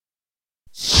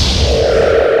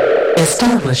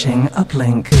Establishing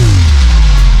uplink.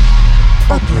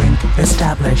 Uplink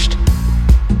established.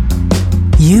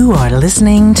 You are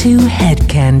listening to Head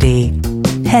Candy.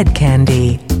 Head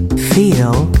Candy.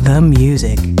 Feel the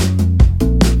music.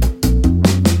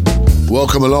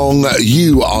 Welcome along.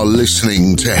 You are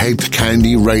listening to Head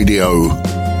Candy Radio.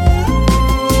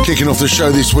 Kicking off the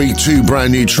show this week, 2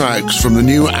 brand new tracks from the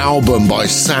new album by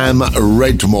Sam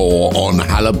Redmore on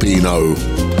Jalapeno.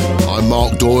 I'm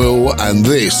Mark Doyle, and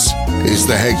this is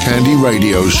the Head Candy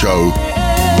Radio Show.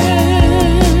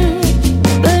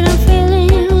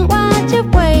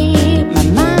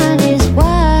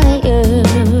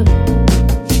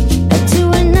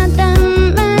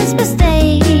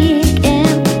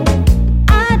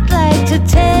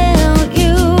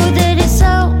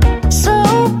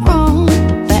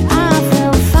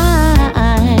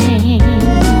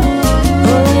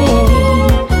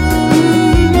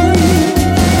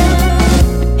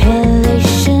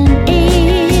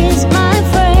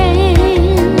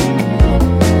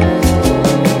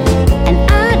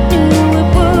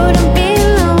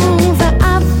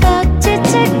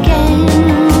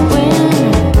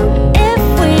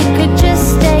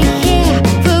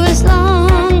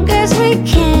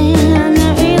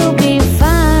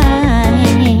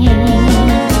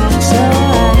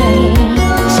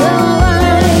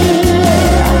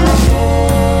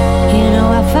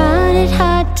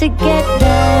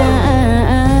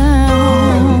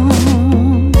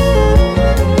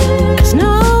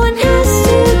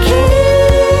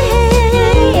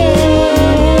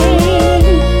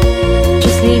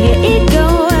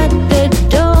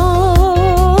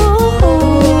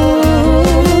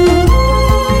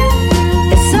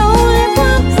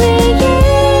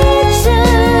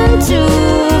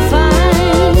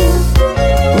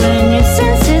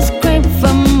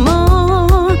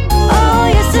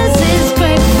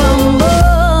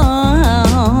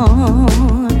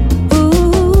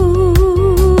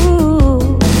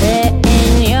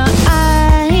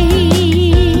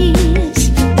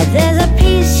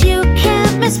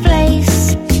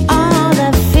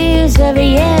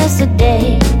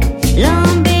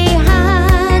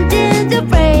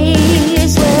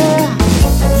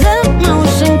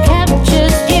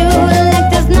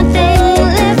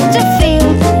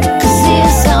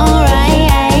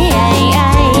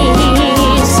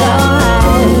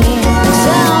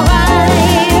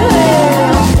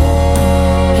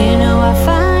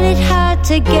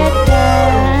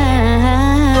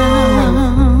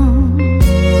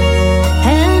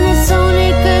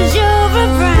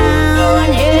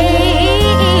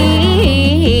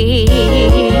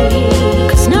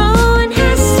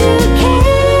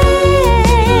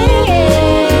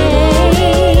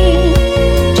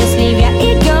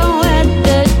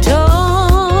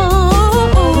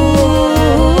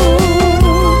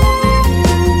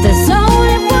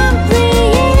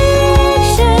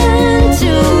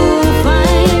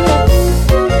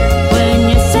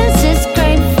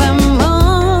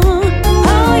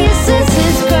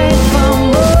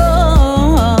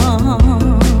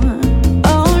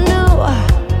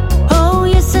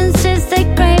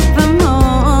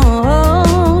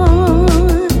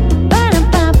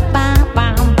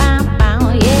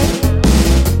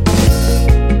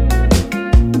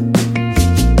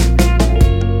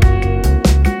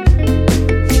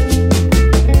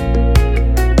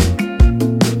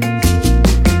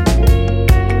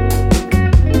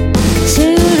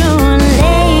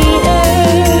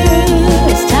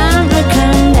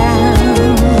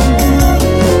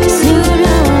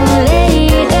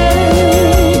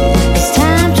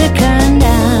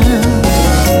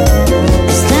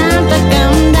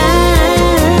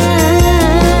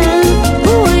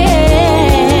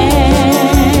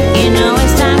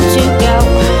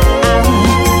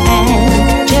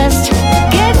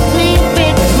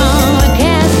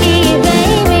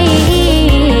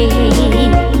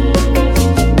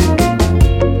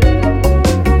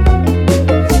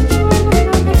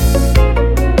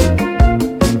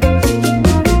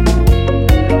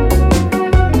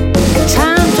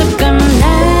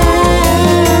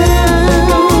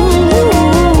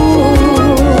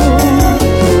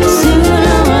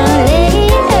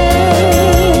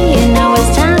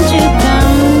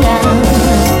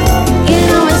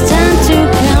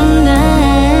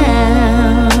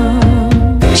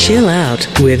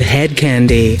 With Head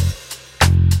Candy.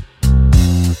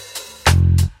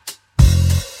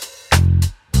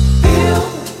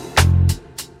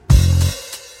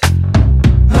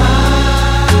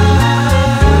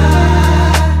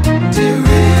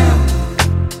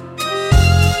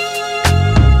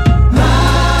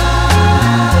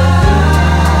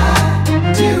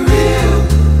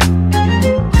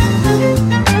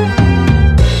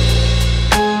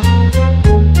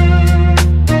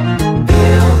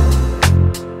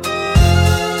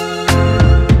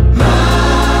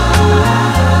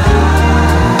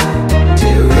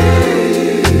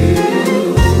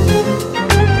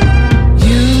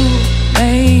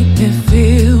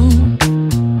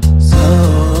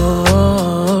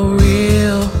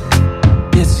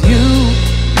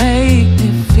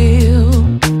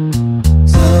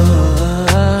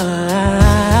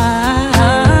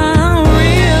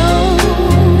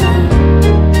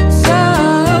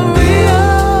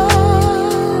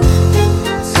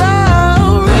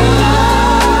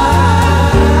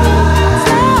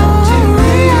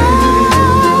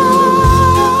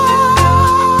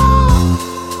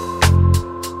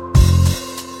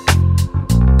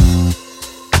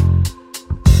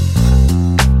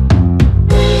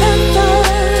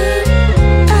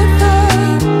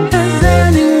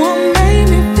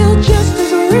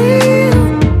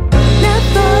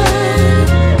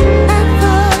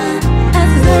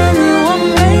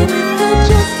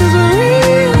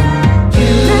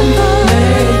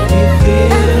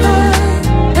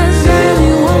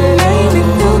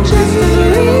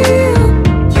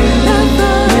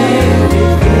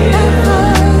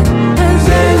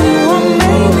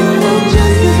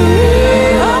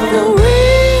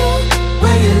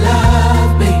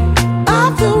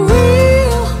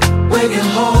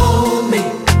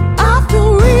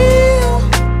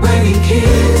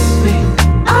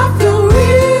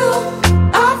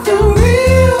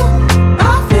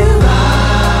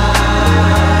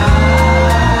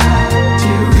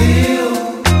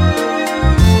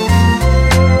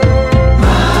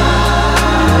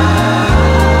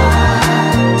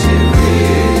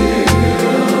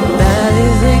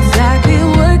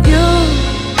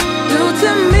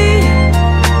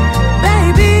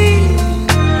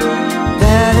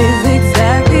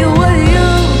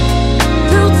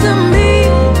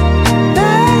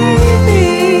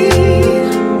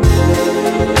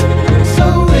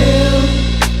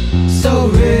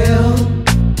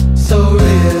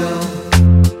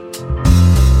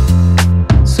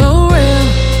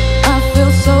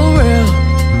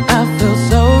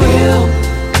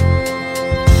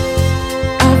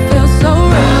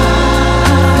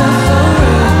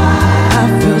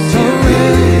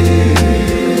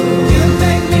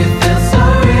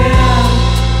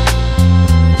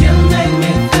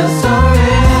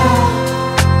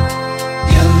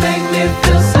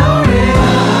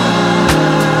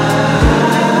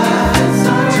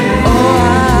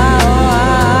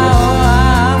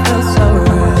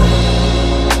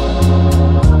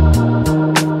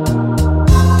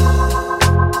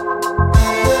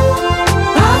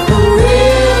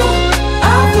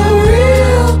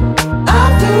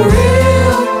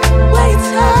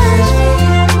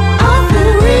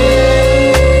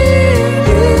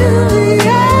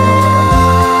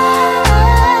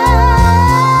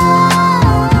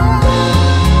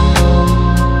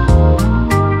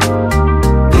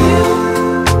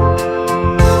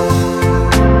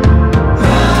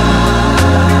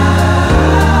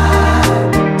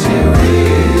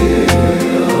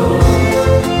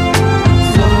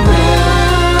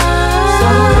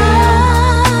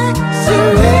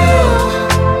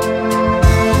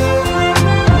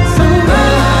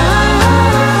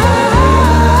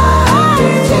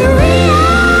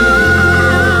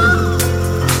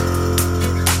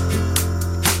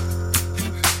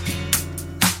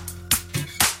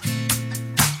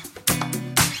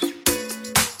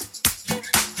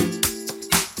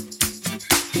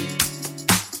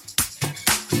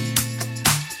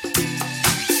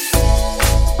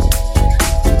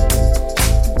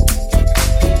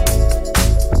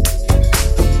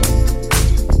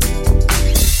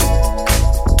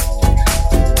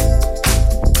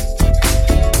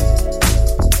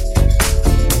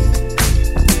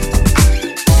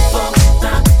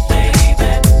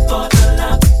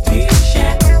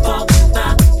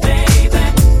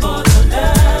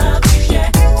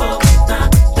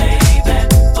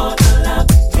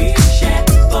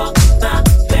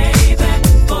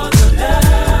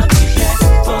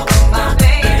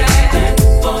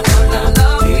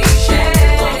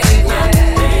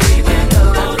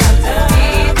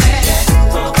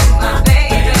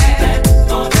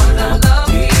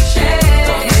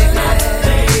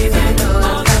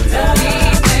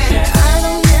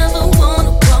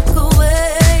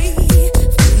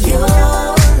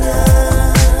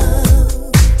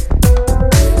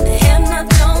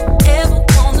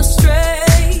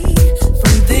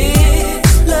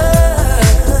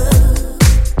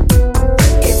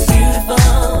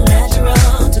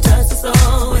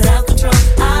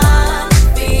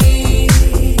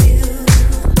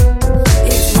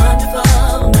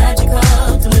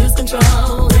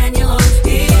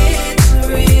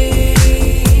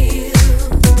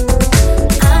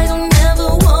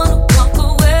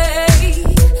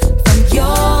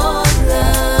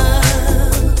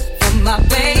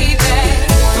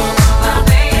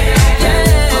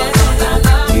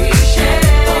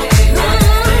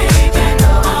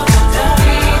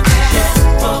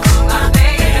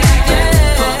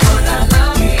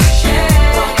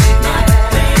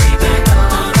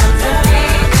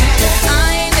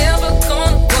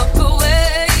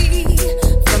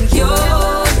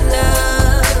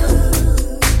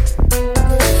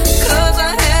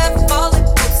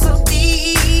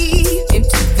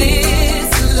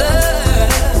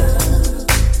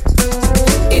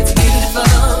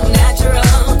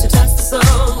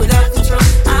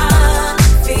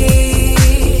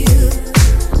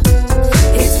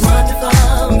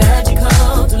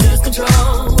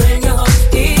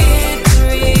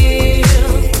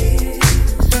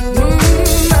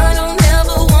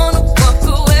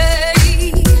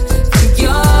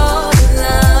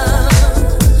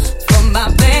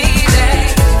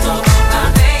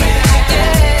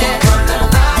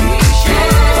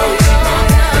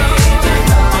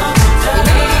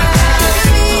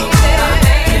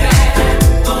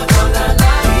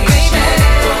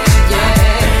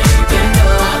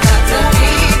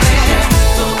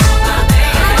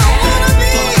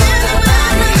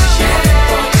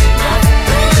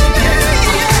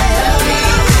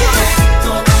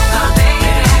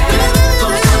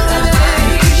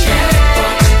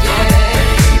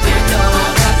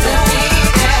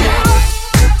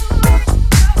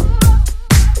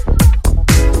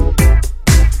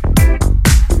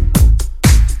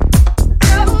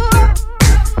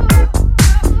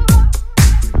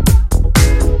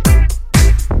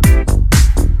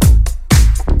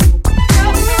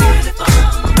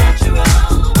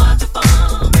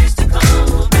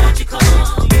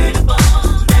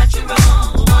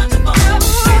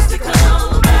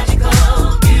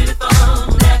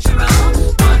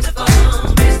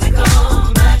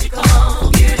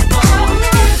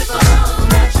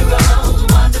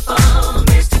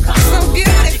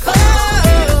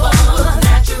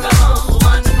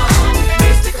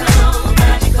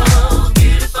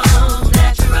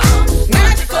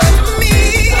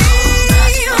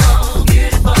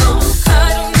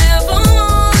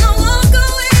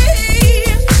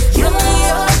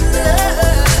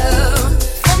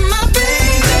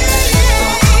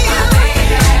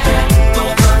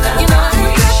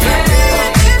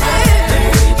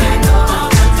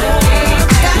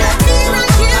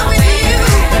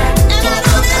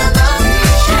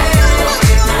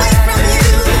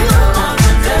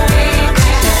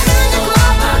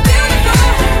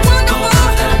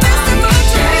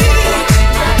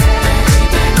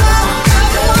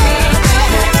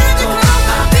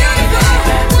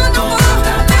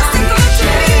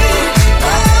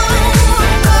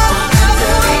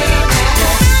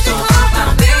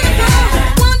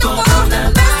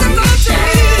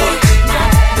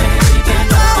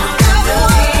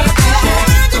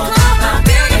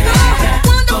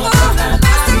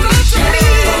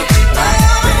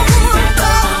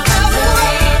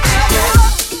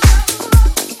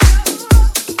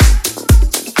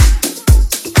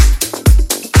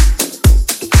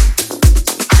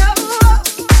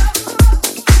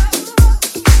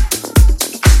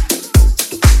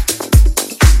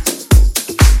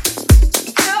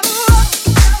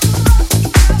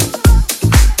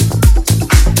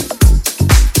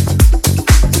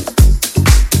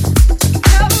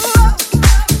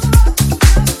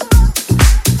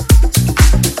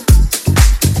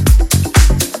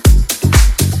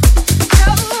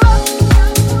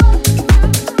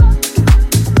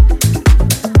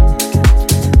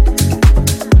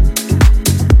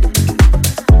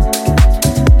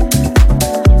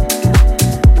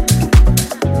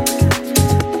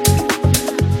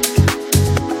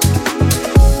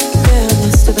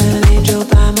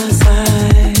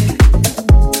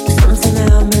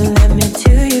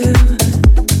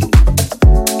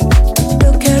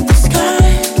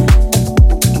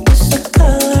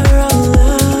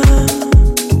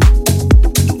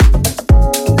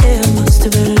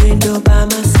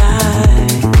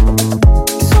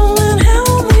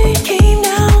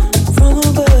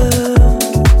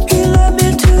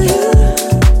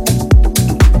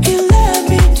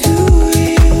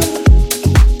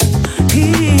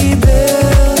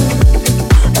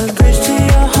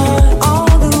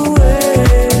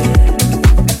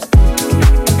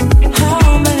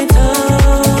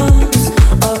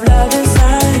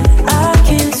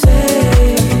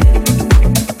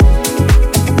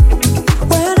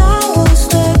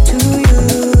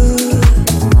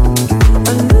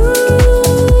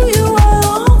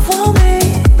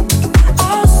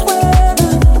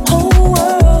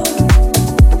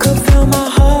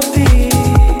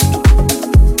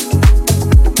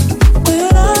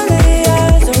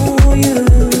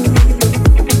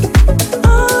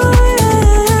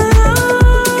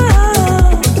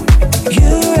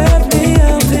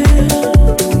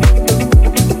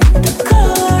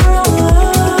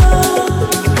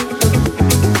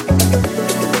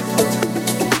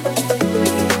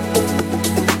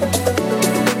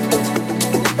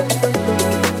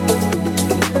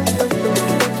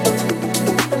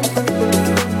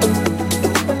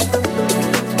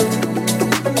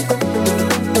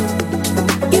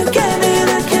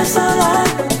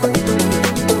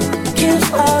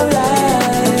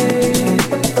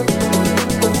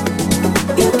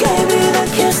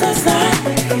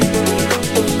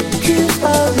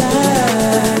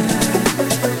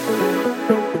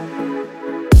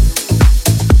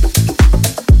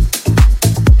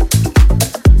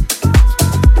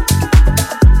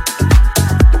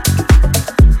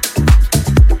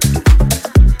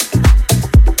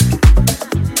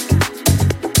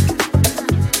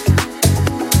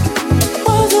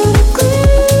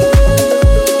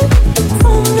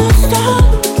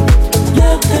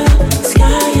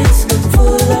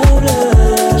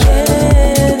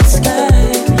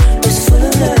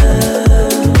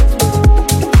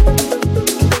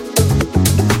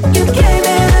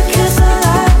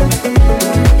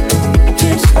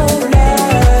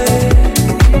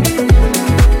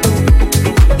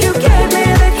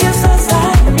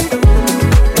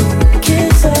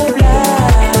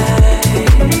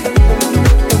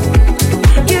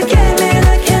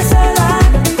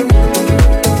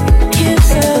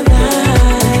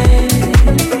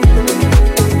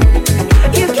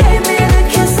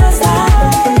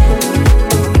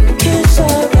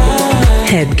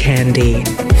 Candy.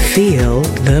 Feel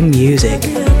the music.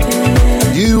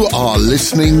 You are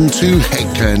listening to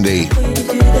Head Candy.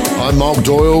 I'm Mark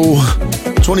Doyle.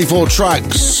 24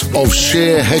 tracks of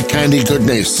sheer Head Candy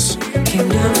goodness.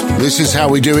 This is how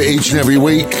we do it each and every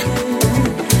week.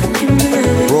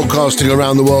 Broadcasting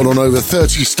around the world on over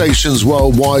 30 stations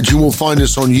worldwide. You will find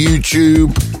us on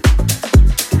YouTube,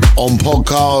 on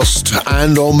podcast,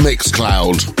 and on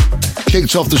Mixcloud.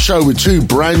 Kicked off the show with two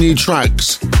brand new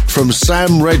tracks from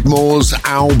Sam Redmore's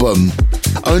album,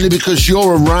 Only Because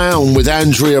You're Around with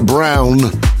Andrea Brown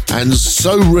and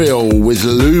So Real with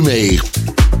Lumi.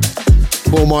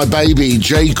 For My Baby,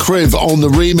 Jay Kriv on the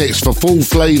remix for Full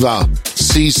Flavor,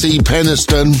 CC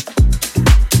Peniston,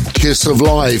 Kiss of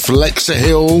Life, Lexa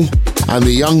Hill and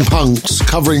the Young Punks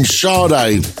covering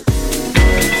Sade.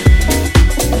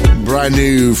 Brand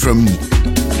new from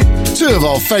two of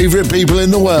our favourite people in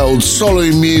the world,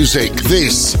 Solu Music.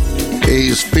 This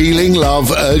is Feeling Love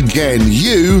Again.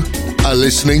 You are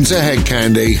listening to Head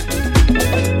Candy.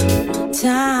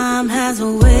 Time has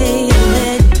a way of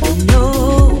letting you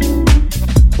know.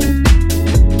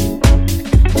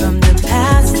 From the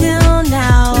past till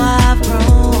now I've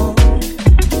grown,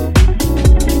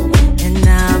 and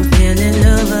I'm feeling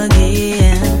love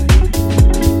again.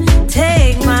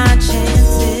 Take my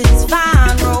chances,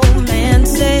 find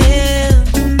romances.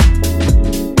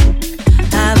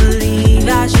 I believe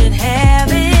I should have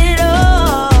it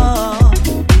all,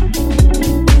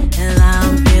 and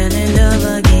I'm feeling love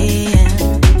again.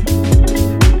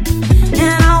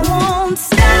 And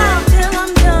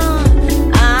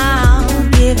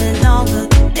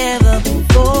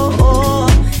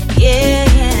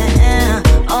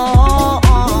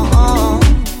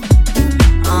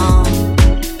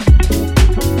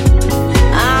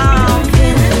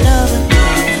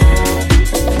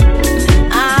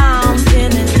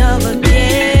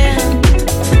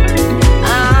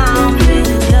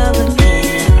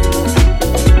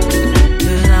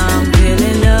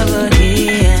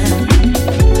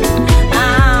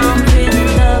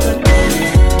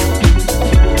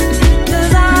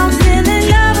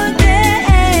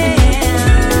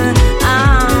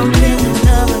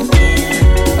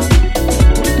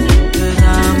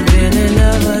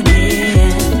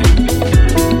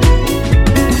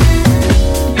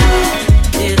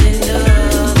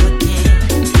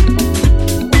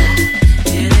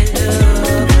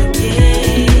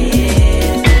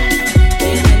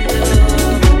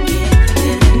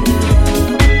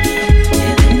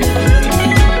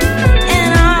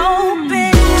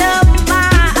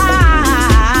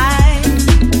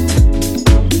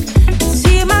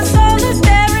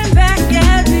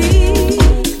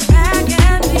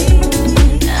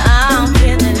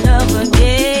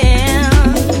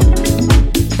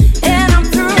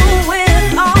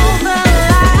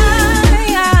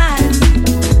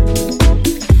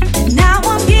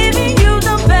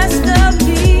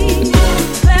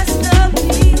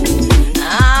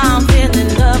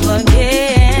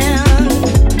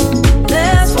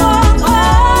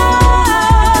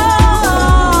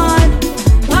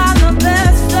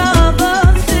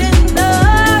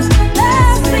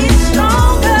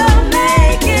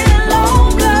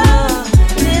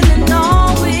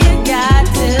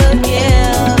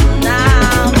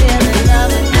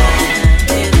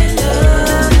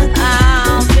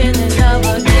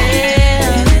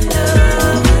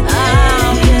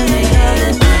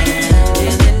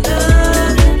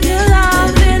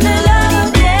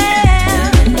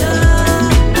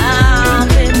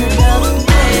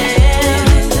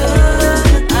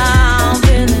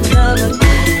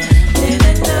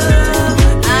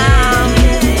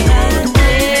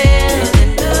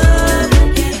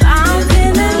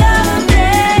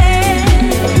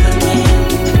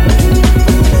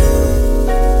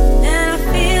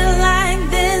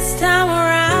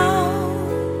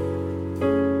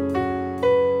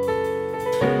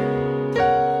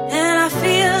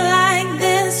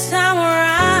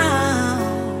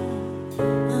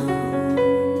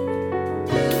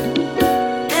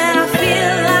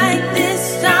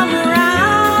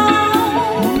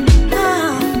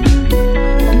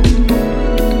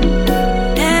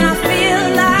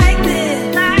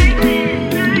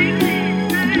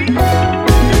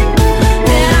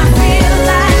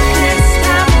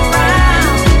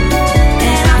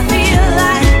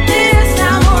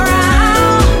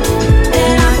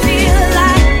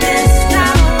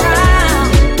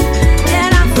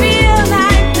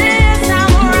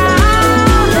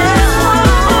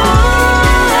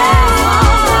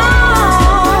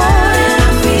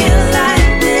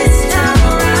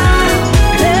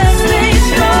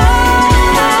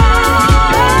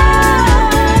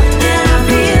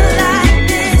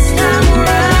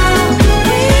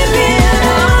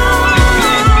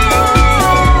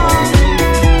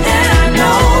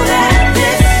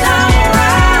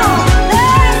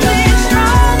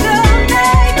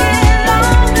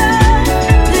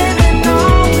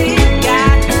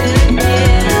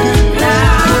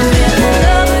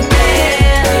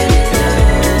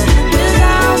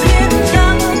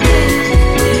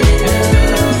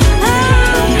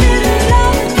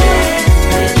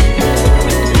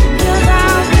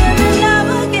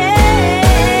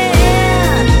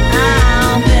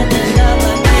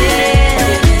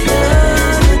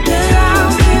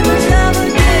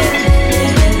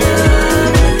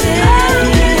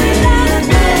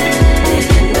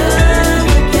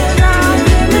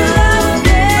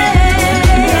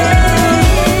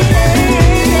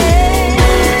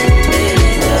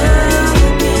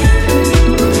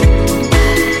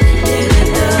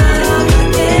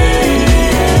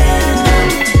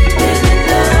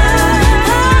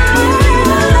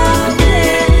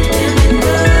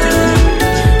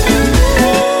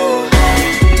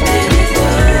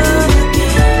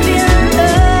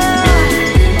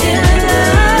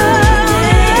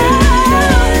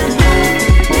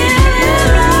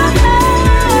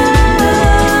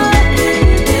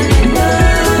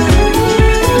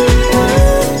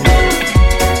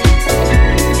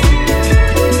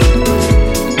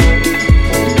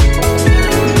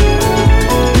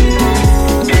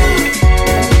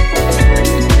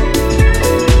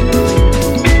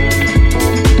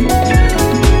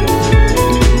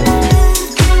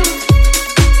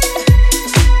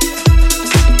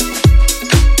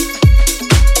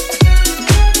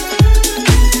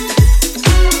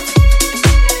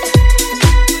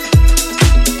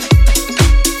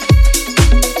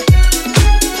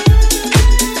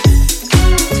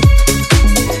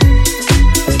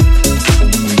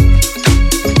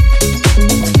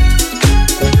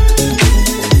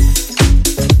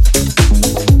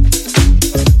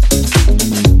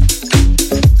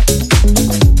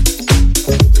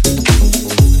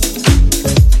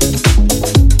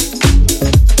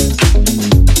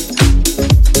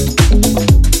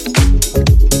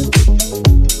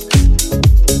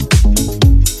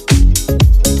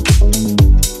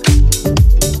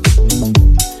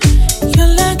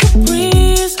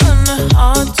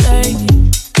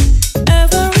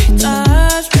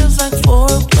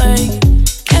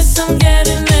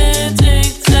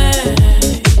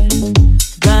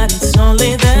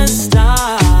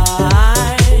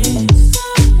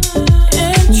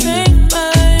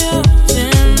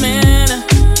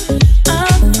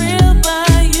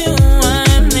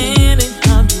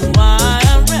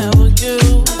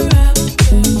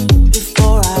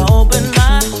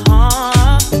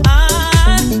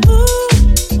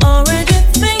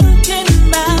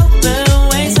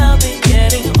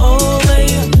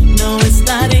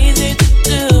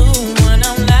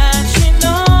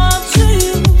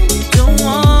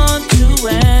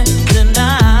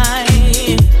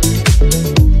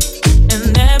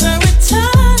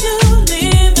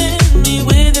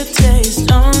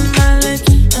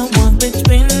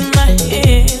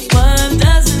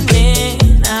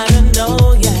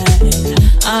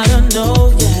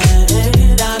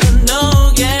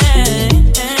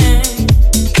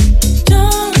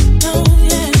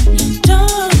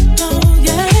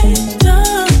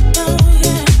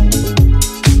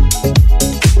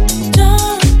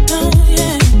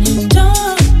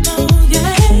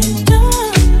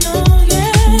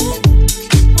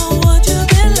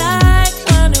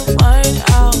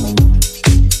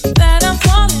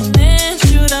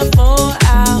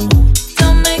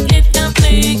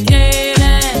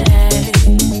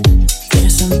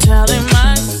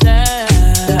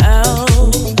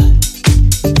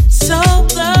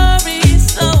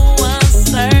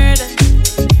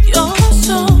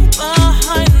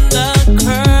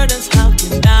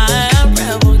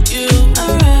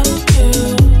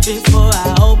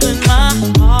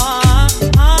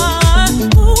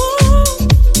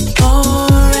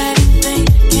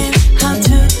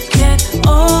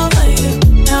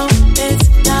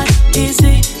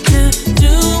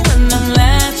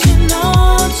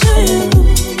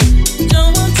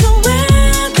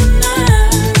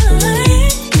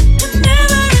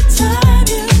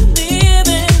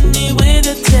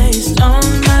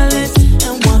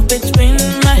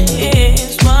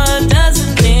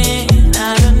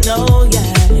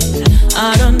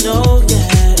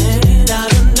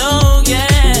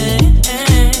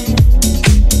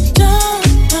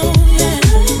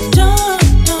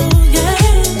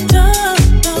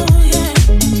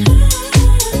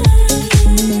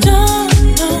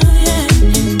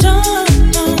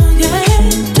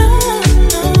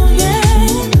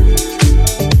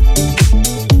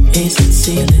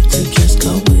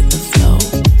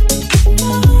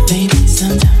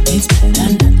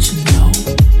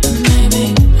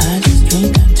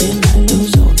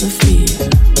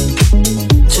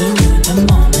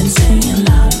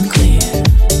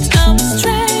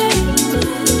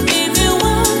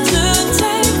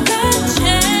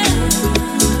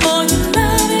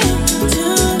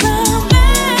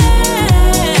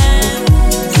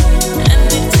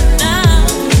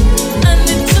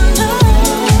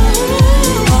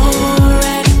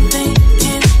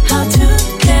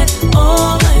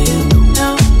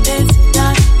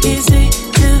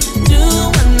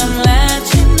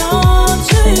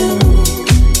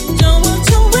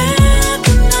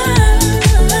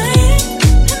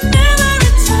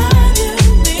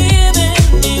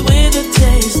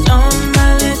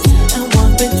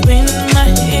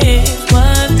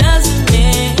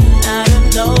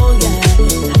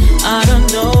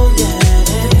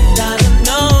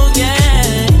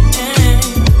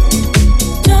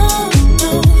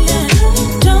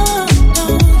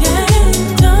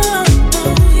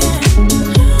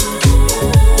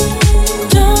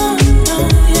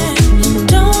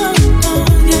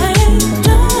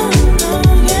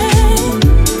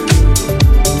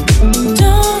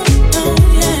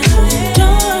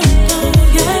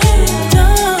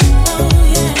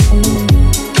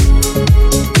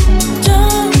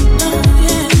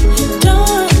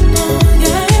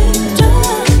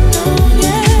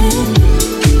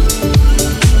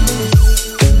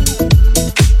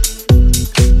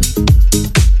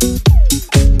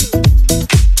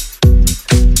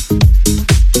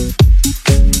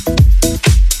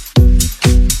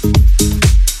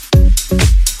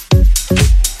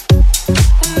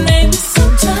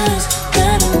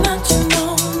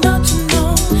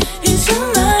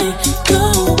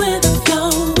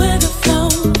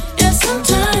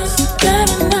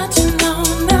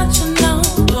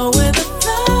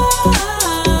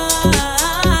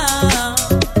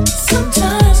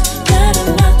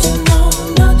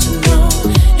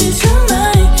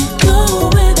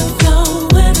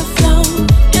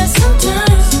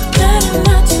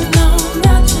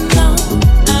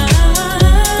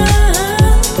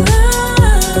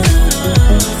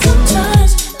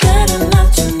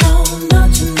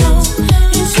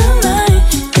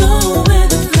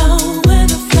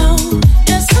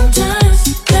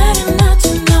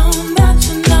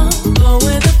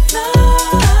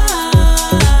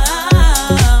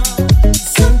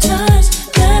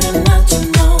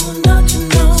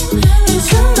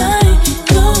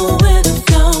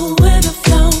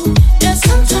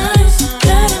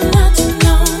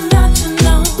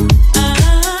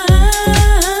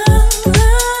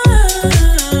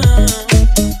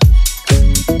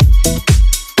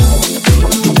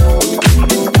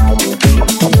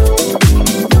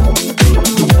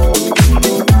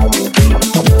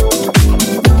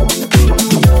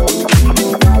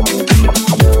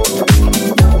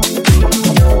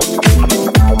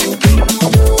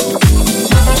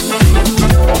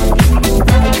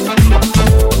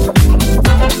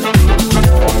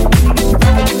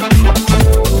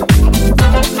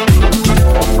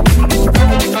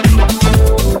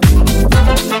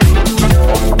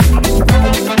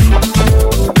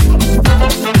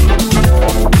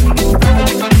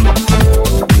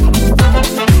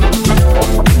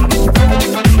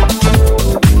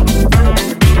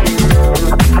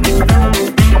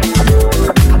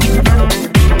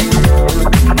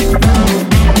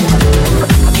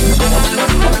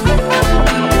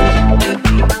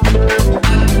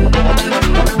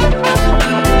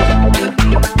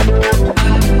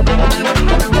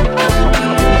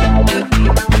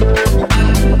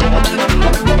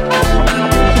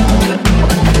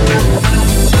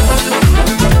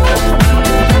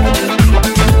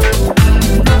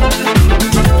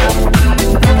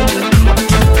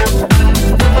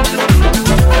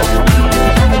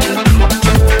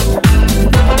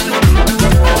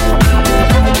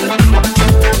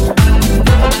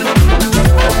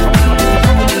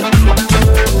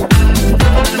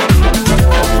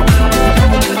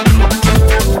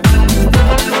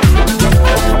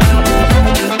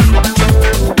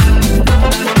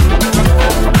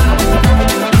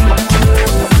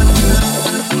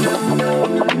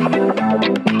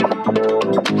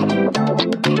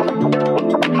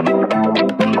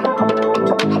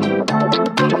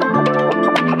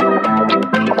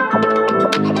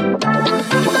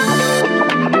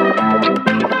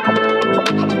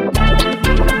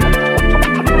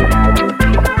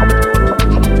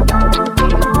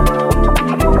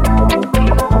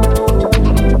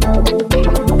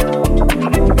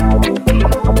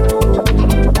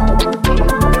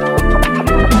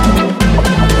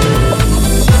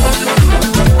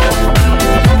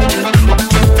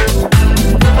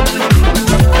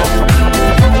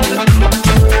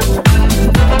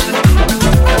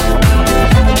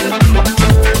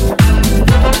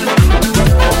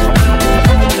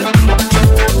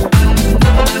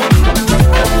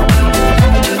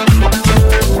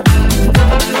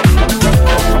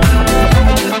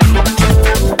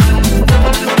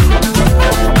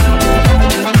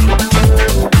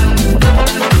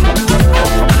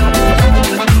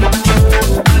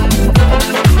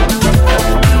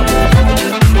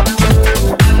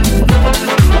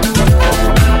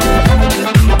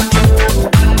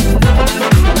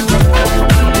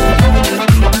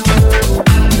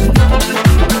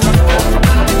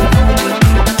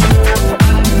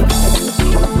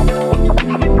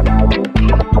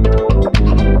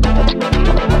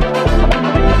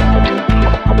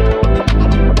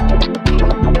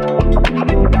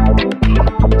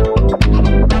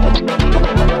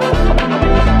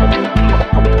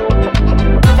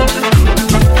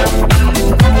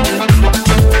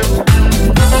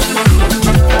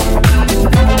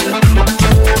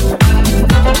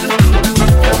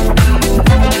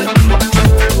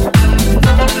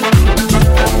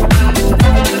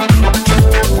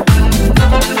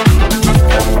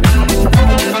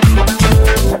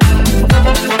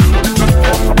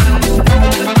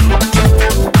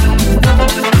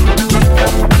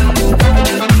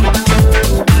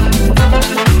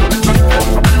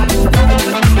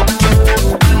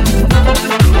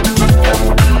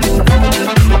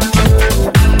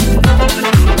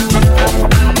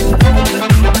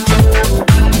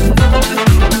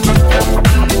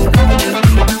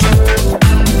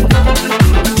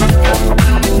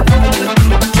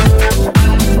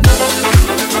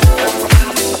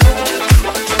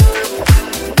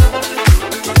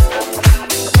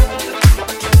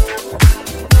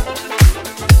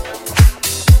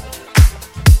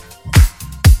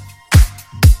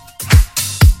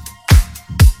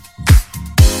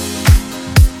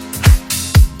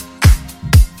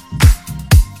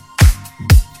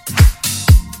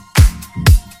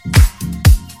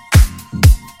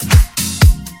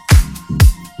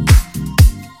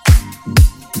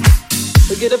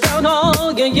about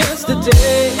all your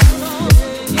yesterday.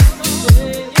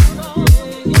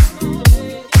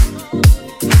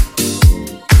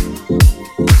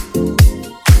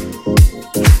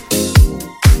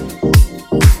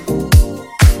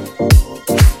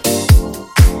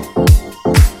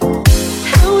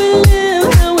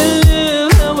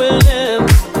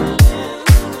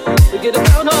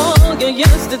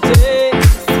 Yesterday,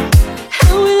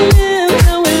 how we live,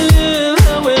 how we live,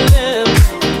 how we live.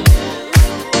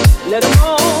 Let them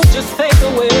all just fade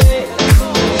away.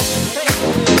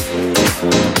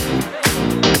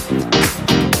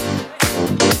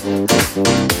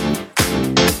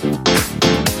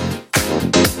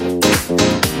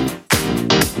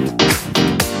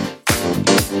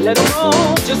 Let them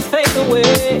all just fade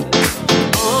away.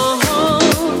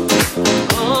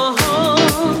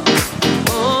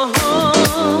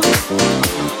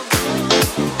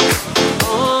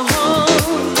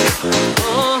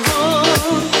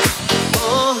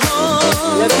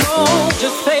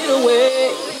 Just fade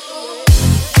away.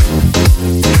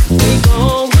 We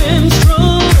going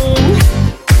strong,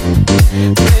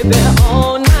 baby,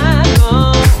 all night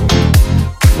long.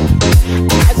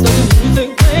 As the music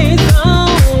plays on,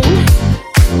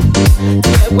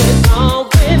 yeah, we're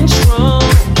going strong.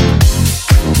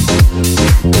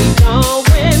 We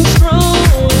going strong,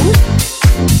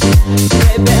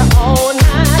 baby, all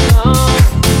night long.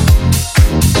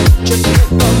 Just let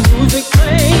the music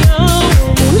play on.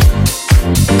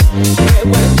 Yeah,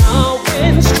 we're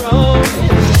going strong.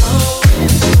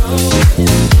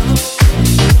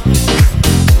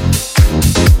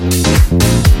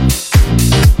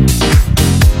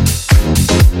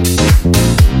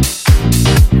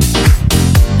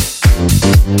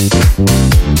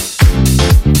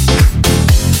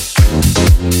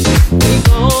 We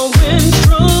going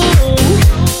strong.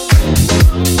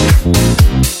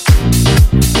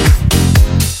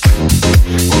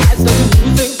 As the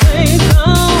music plays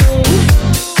on.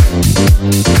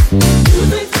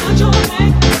 Music's got your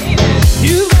back, baby.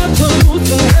 You got to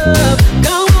loosen up.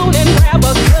 Go on and grab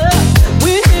a cup.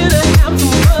 We're here to have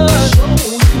some fun. Show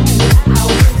you how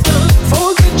it's done.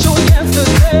 Forget your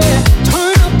yesterday.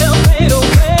 Turn up the fade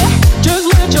away. Just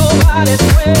let your body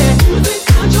sway. Music's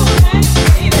got your back,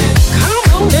 baby. Come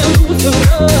on and loosen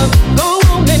up. Go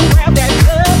on and grab that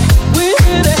cup. We're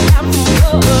here to have some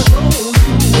fun. Show you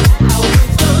how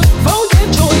it's done. Forget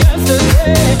your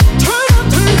yesterday. Turn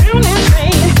down that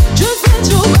chain. Just let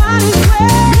your body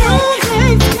sway.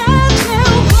 Music's got you,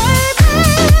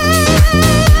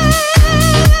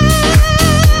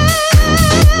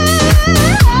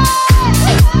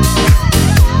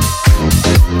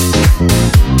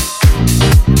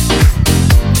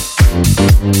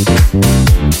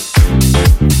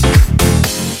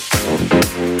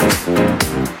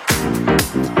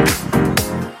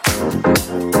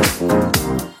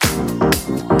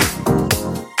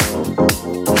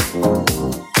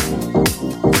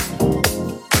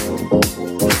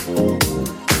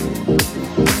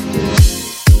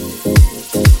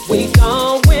 we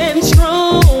going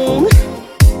strong,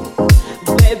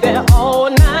 baby, all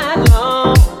night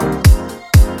long.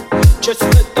 Just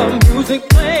let the music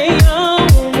play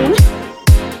on.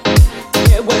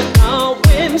 Yeah, we're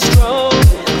going strong.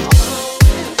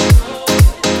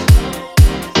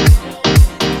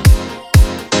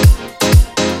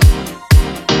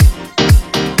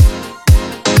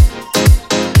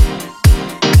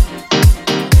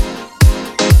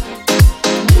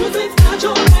 Music's got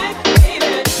your back,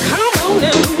 baby. Come on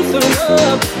and loosen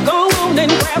up. Go on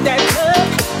and grab that cup.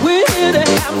 We're here to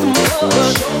have some fun.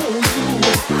 Show you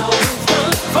how it's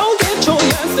done. Forget your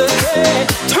yesterday.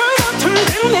 Turn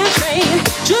down that chain.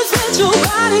 Just let your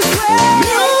body sway.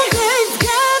 Music's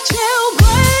got you,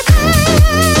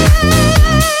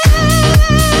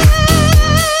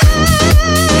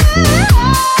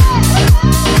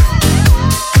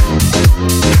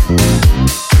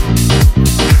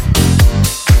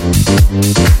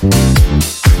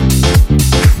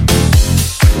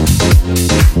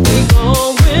 we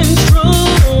going strong.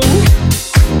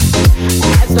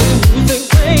 As the music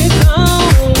plays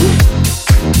on.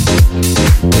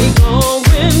 We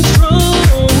going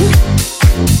strong.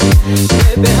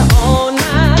 Baby, all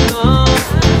night long.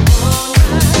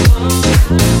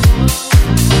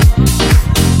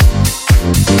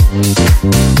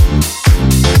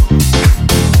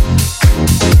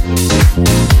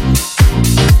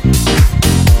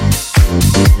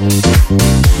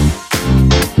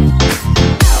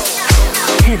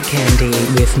 Head Candy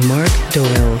with Mark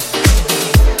Doyle.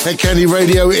 Head Candy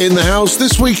Radio in the house.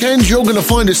 This weekend, you're going to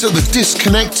find us at the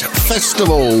Disconnect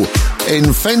Festival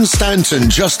in Fenstanton,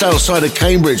 just outside of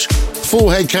Cambridge. Full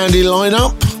Head Candy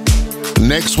lineup.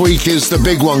 Next week is the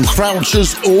big one,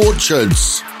 Croucher's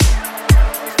Orchards.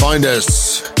 Find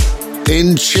us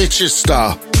in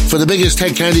Chichester for the biggest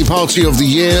Head Candy party of the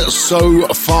year so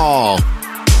far.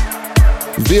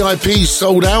 VIP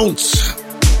sold out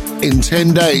in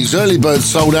 10 days. Early bird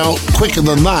sold out quicker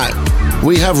than that.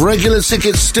 We have regular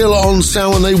tickets still on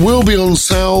sale, and they will be on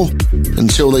sale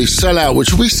until they sell out,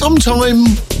 which will be sometime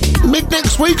mid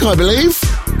next week, I believe.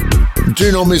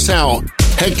 Do not miss out.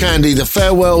 Head Candy, the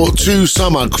farewell to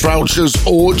summer, Croucher's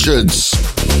Orchards.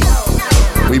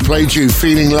 We played you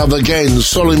Feeling Love Again,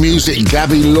 Solid Music,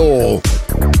 Gabby Law,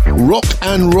 Rock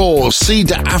and Raw,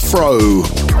 Cedar Afro,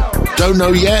 Don't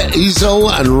Know Yet,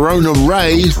 Easel and Rona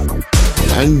Ray,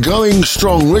 and Going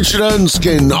Strong, Richard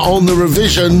Erskine on the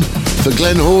revision for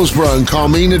Glenn Horsburgh and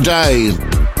Carmina Day.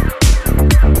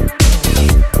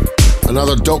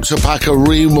 Another Dr. Packer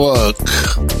rework.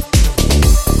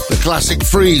 The classic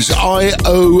Freeze,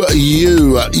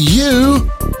 I-O-U.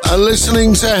 You are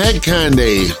listening to Head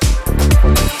Candy.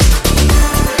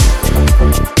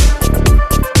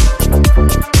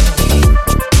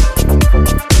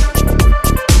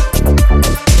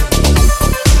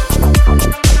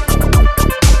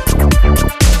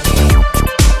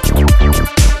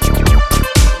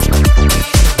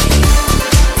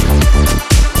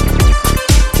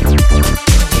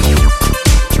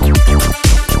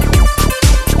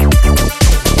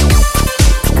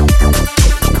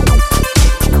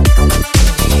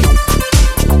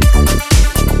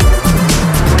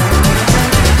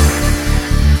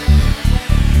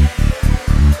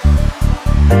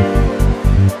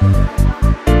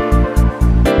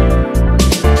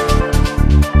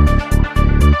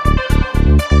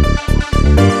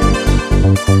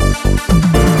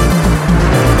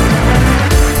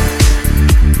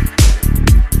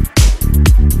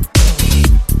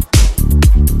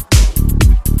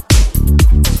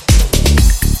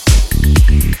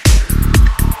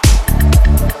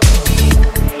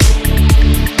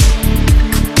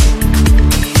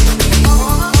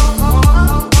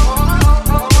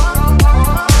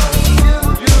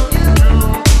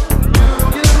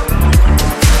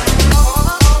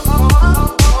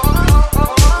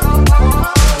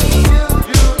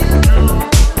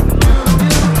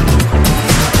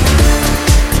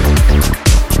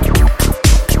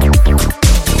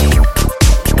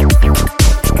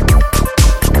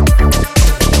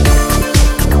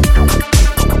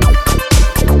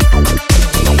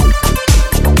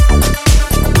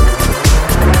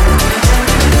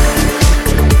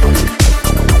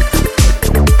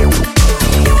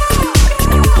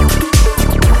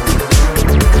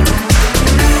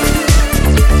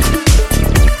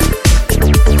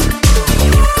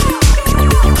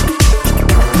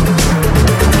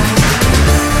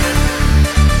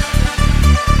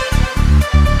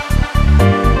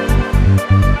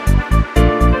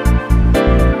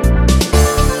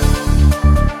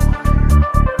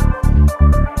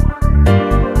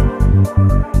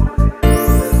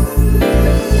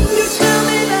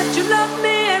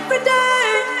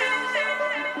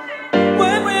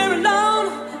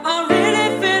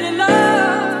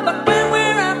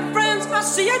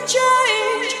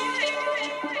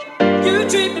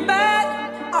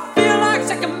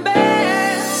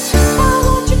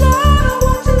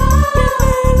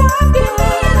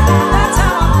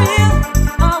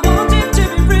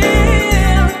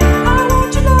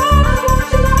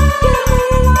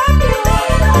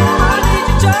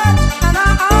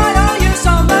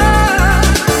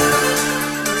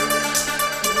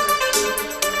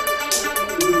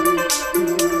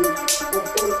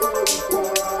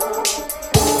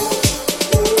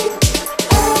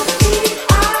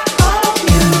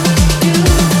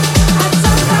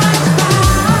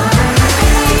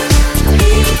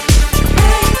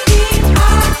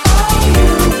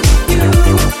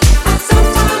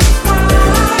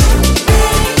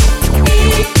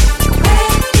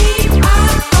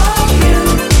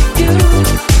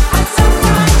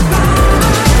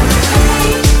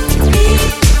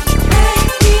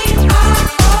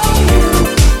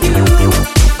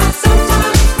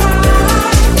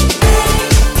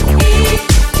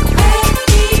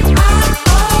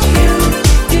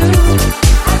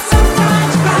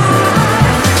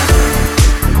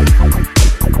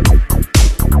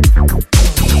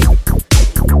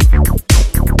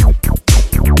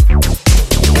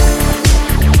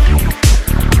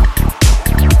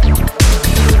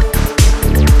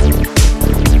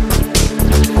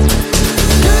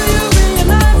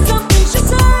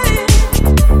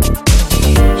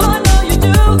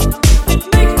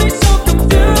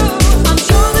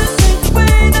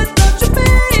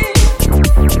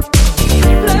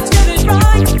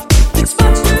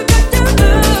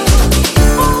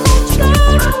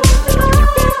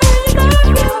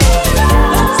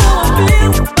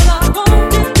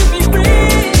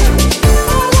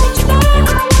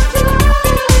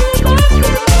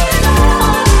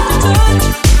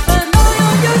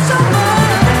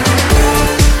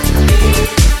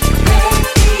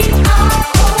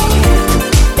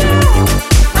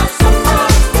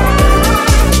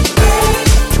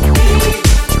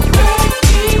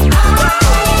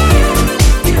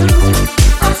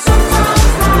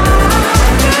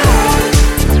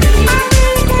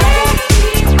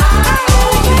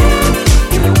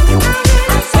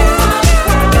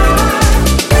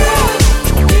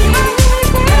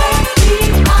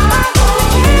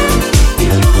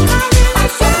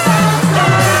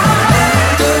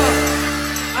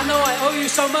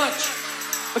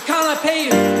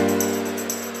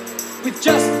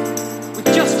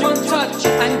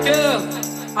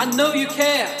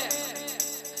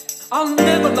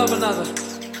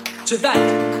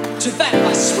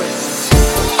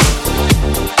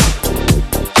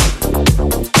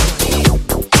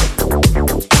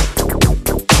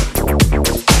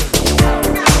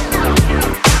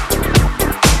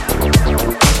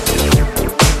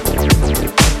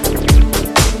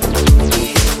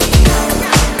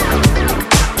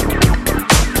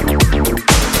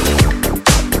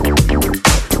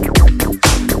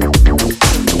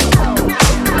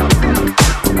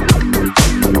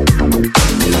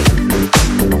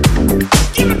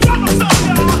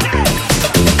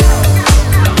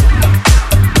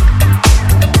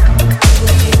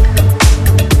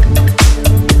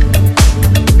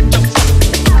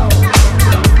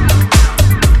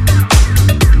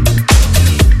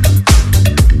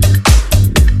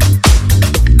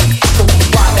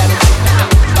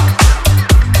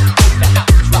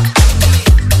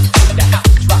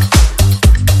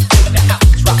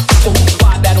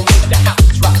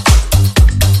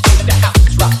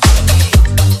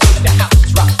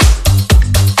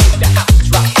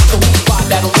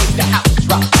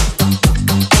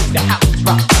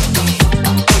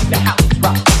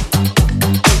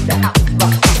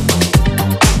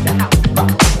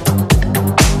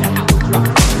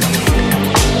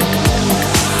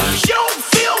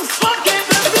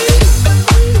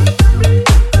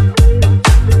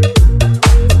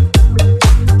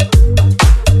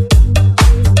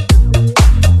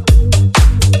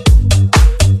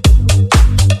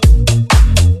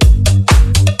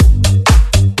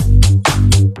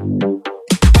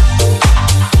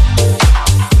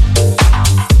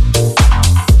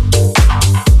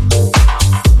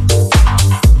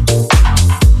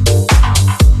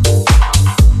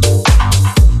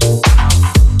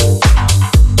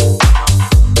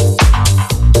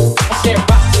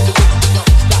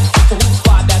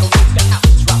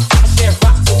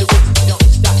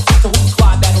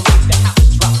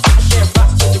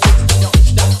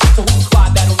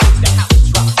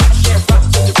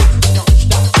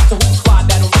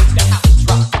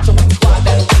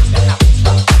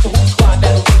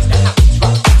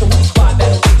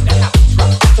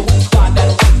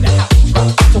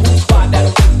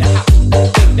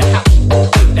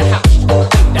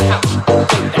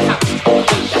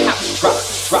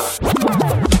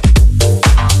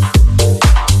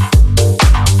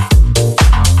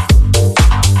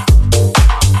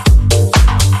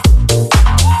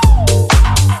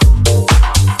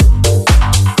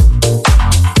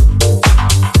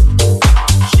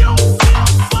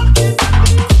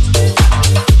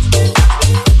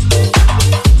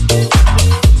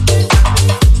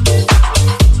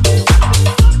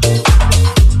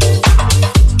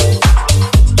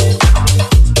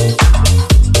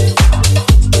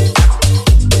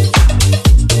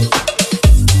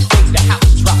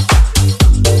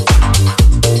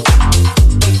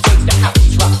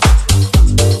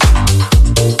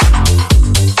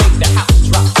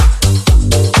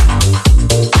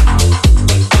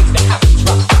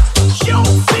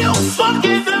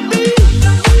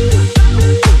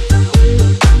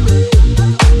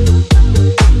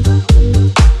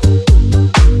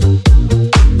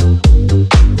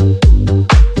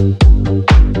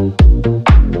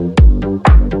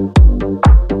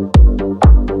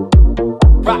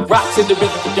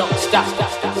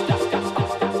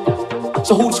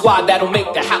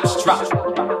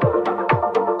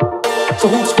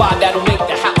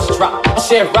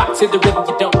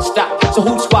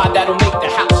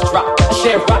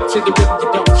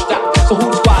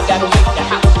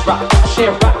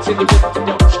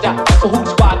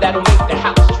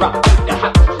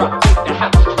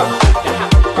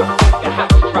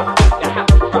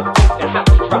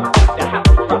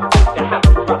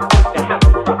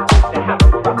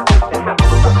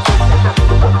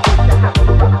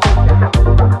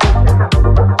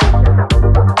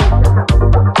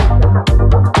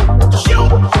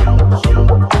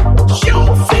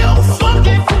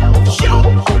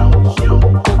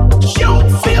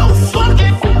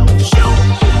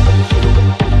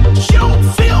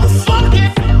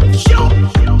 Show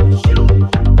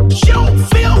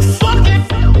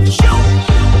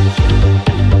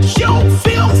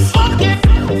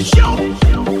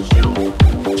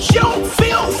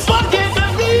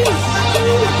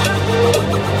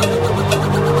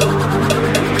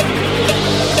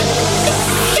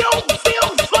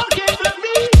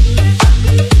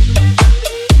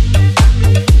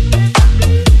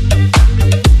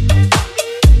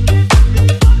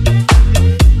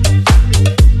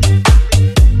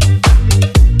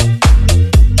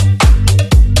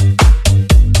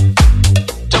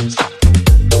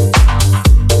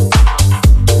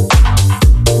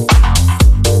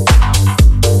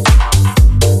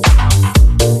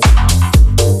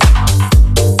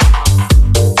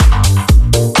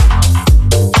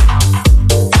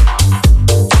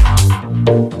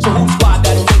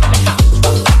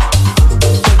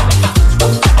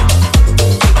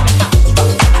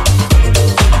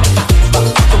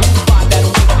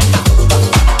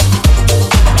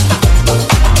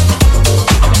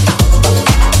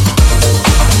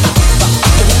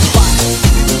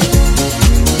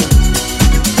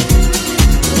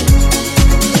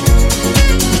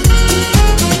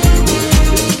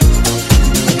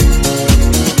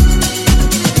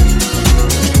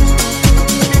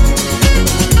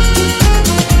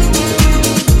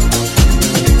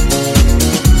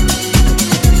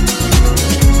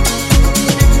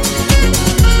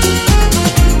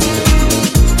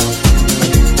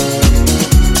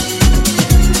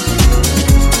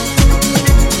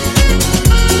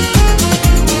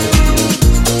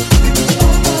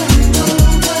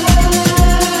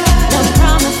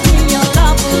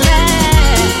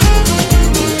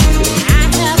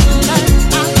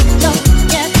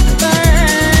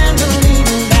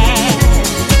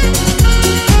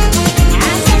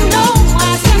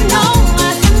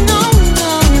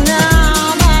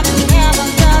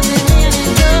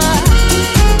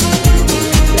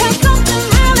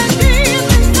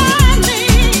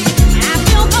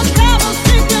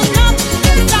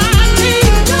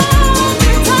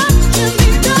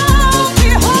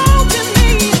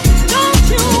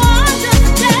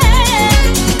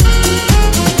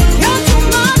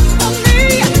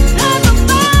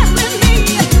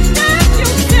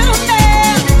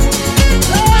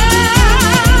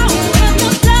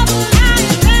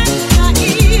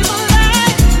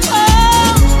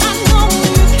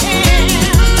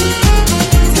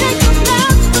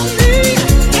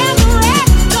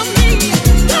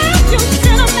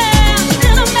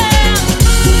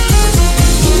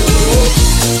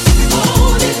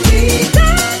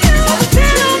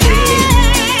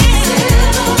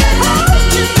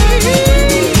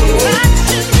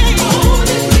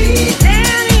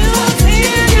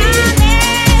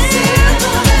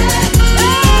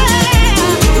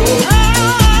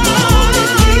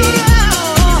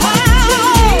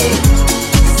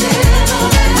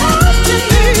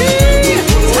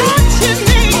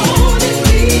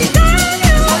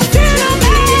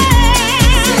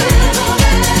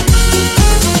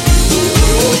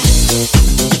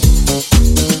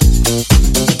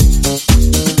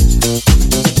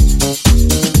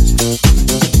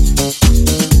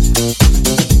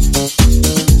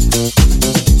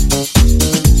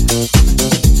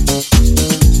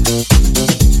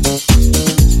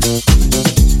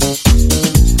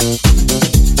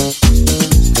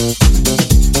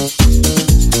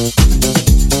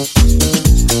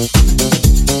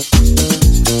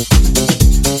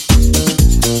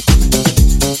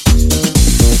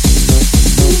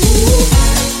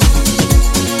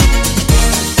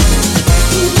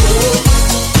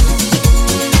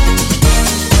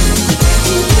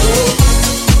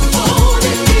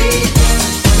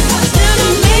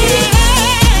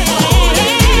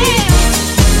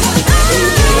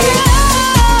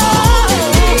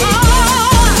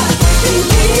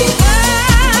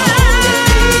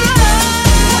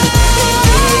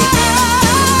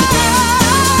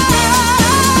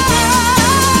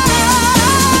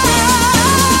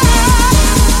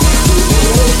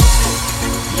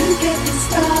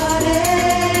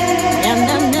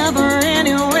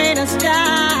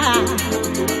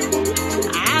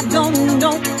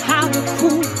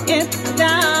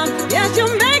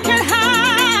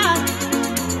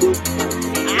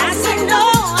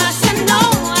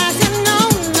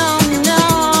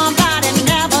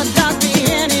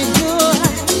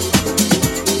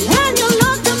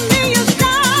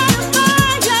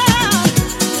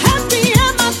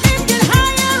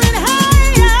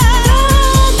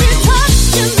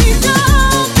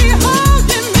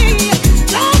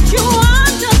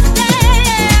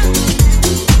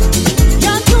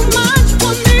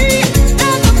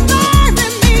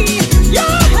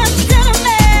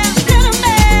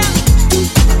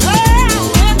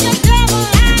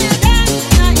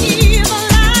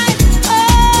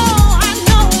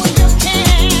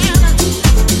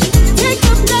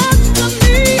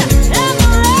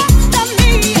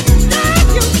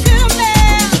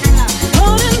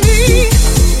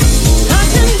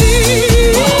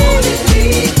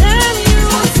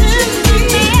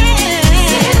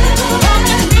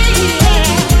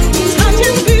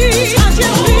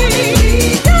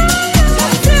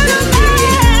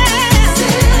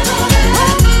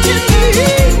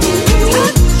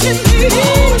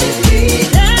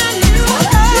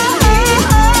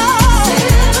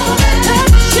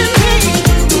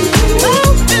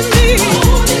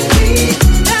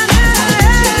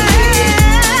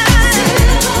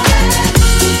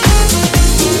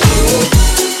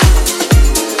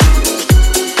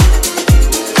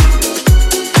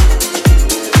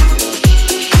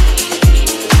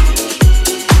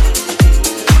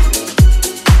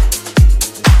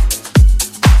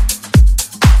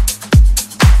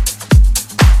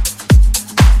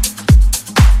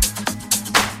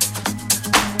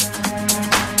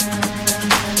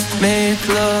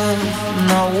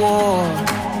no war,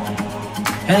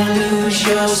 and lose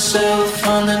yourself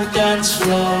on the dance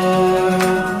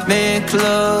floor. Make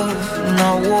love,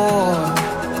 no war,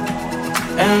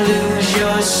 and lose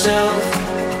yourself,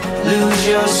 lose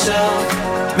yourself.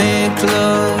 Make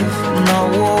love, no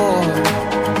war,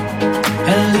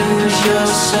 and lose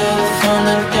yourself on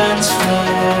the dance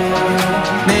floor.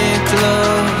 Make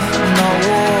love, no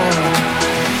war,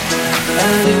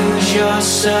 and lose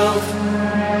yourself,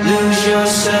 lose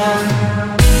yourself.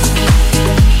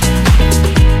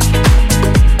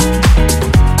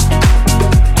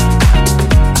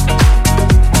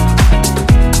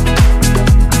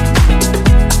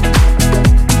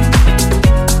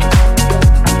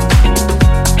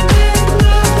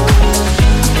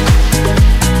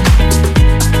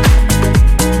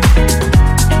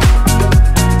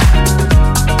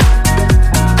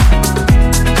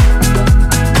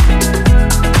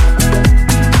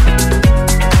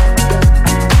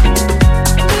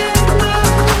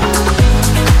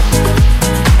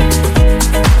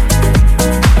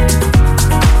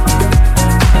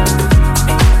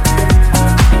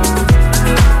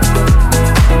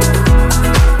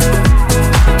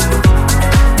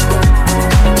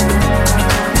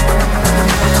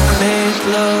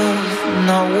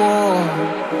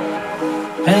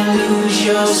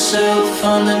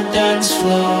 On the dance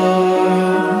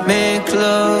floor, make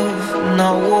love, no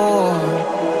war,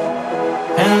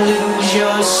 and lose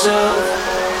yourself,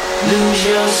 lose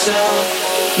yourself.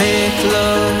 Make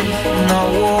love, no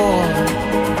war,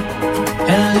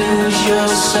 and lose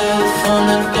yourself on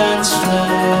the dance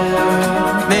floor.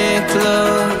 Make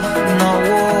love, no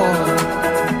war,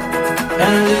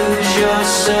 and lose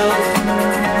yourself,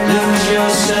 lose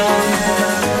yourself.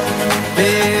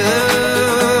 Make love.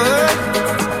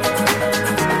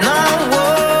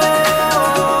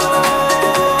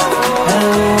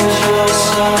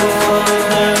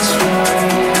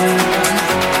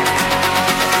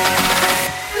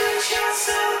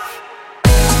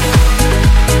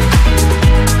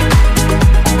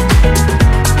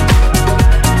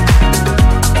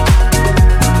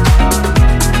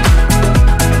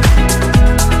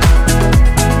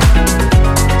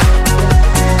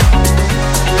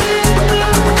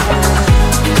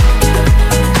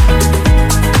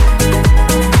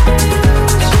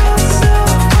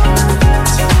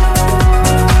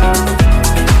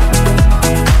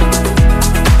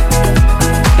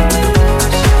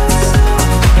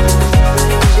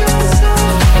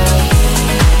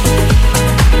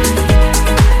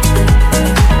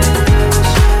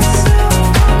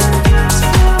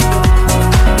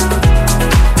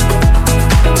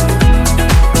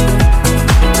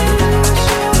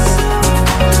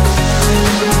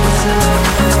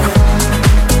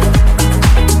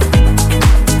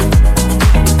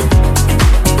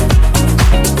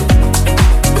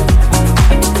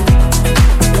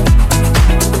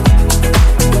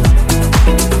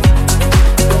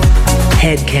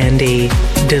 Hedkandi,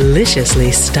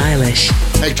 deliciously stylish.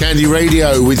 Hedkandi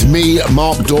Radio with me,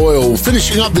 Mark Doyle,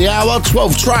 finishing up the hour,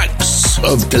 12 tracks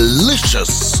of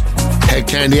delicious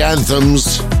Hedkandi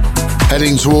anthems,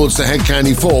 heading towards the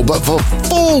Hedkandi 4. But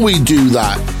before we do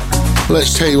that,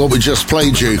 let's tell you what we just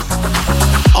played you.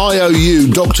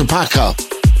 IOU, Dr. Packer,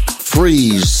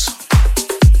 Freeze,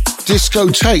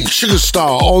 Discotheque,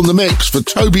 Sugarstar on the mix for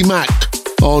Toby Mac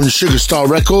on Sugarstar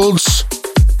Records.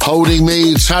 Holding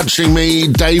Me, Touching Me,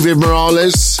 David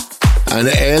Morales and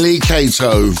Ellie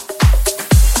Cato.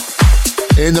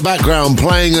 In the background,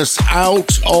 playing us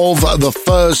out of the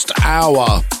first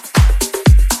hour.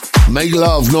 Make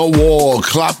Love, Not War,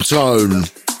 Claptone.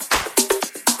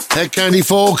 Hedkandi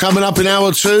 4 coming up in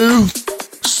hour 2.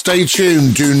 Stay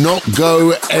tuned, do not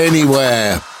go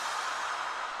anywhere.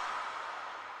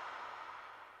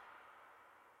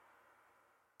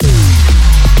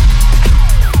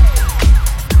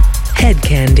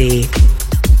 Hedkandi.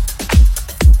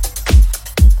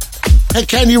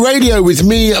 Hedkandi Radio with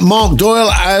me, Mark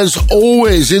Doyle, as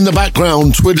always in the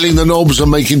background, twiddling the knobs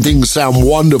and making things sound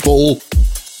wonderful.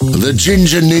 The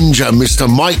Ginger Ninja, Mr.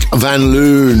 Mike Van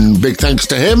Loon. Big thanks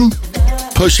to him.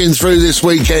 Pushing through this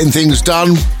week, getting things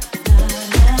done.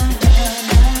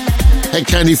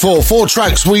 Hedkandi 4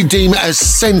 tracks we deem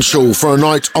essential for a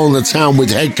night on the town with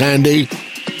Hedkandi.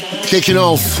 Kicking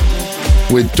off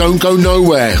with Don't Go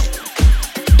Nowhere,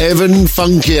 Evan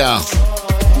Funkier.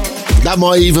 That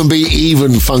might even be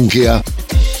Even Funkier.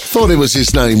 Thought it was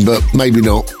his name, but maybe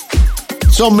not.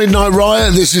 It's on Midnight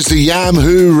Riot. This is the Yam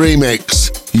Who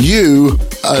remix. You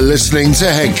are listening to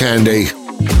Hedkandi.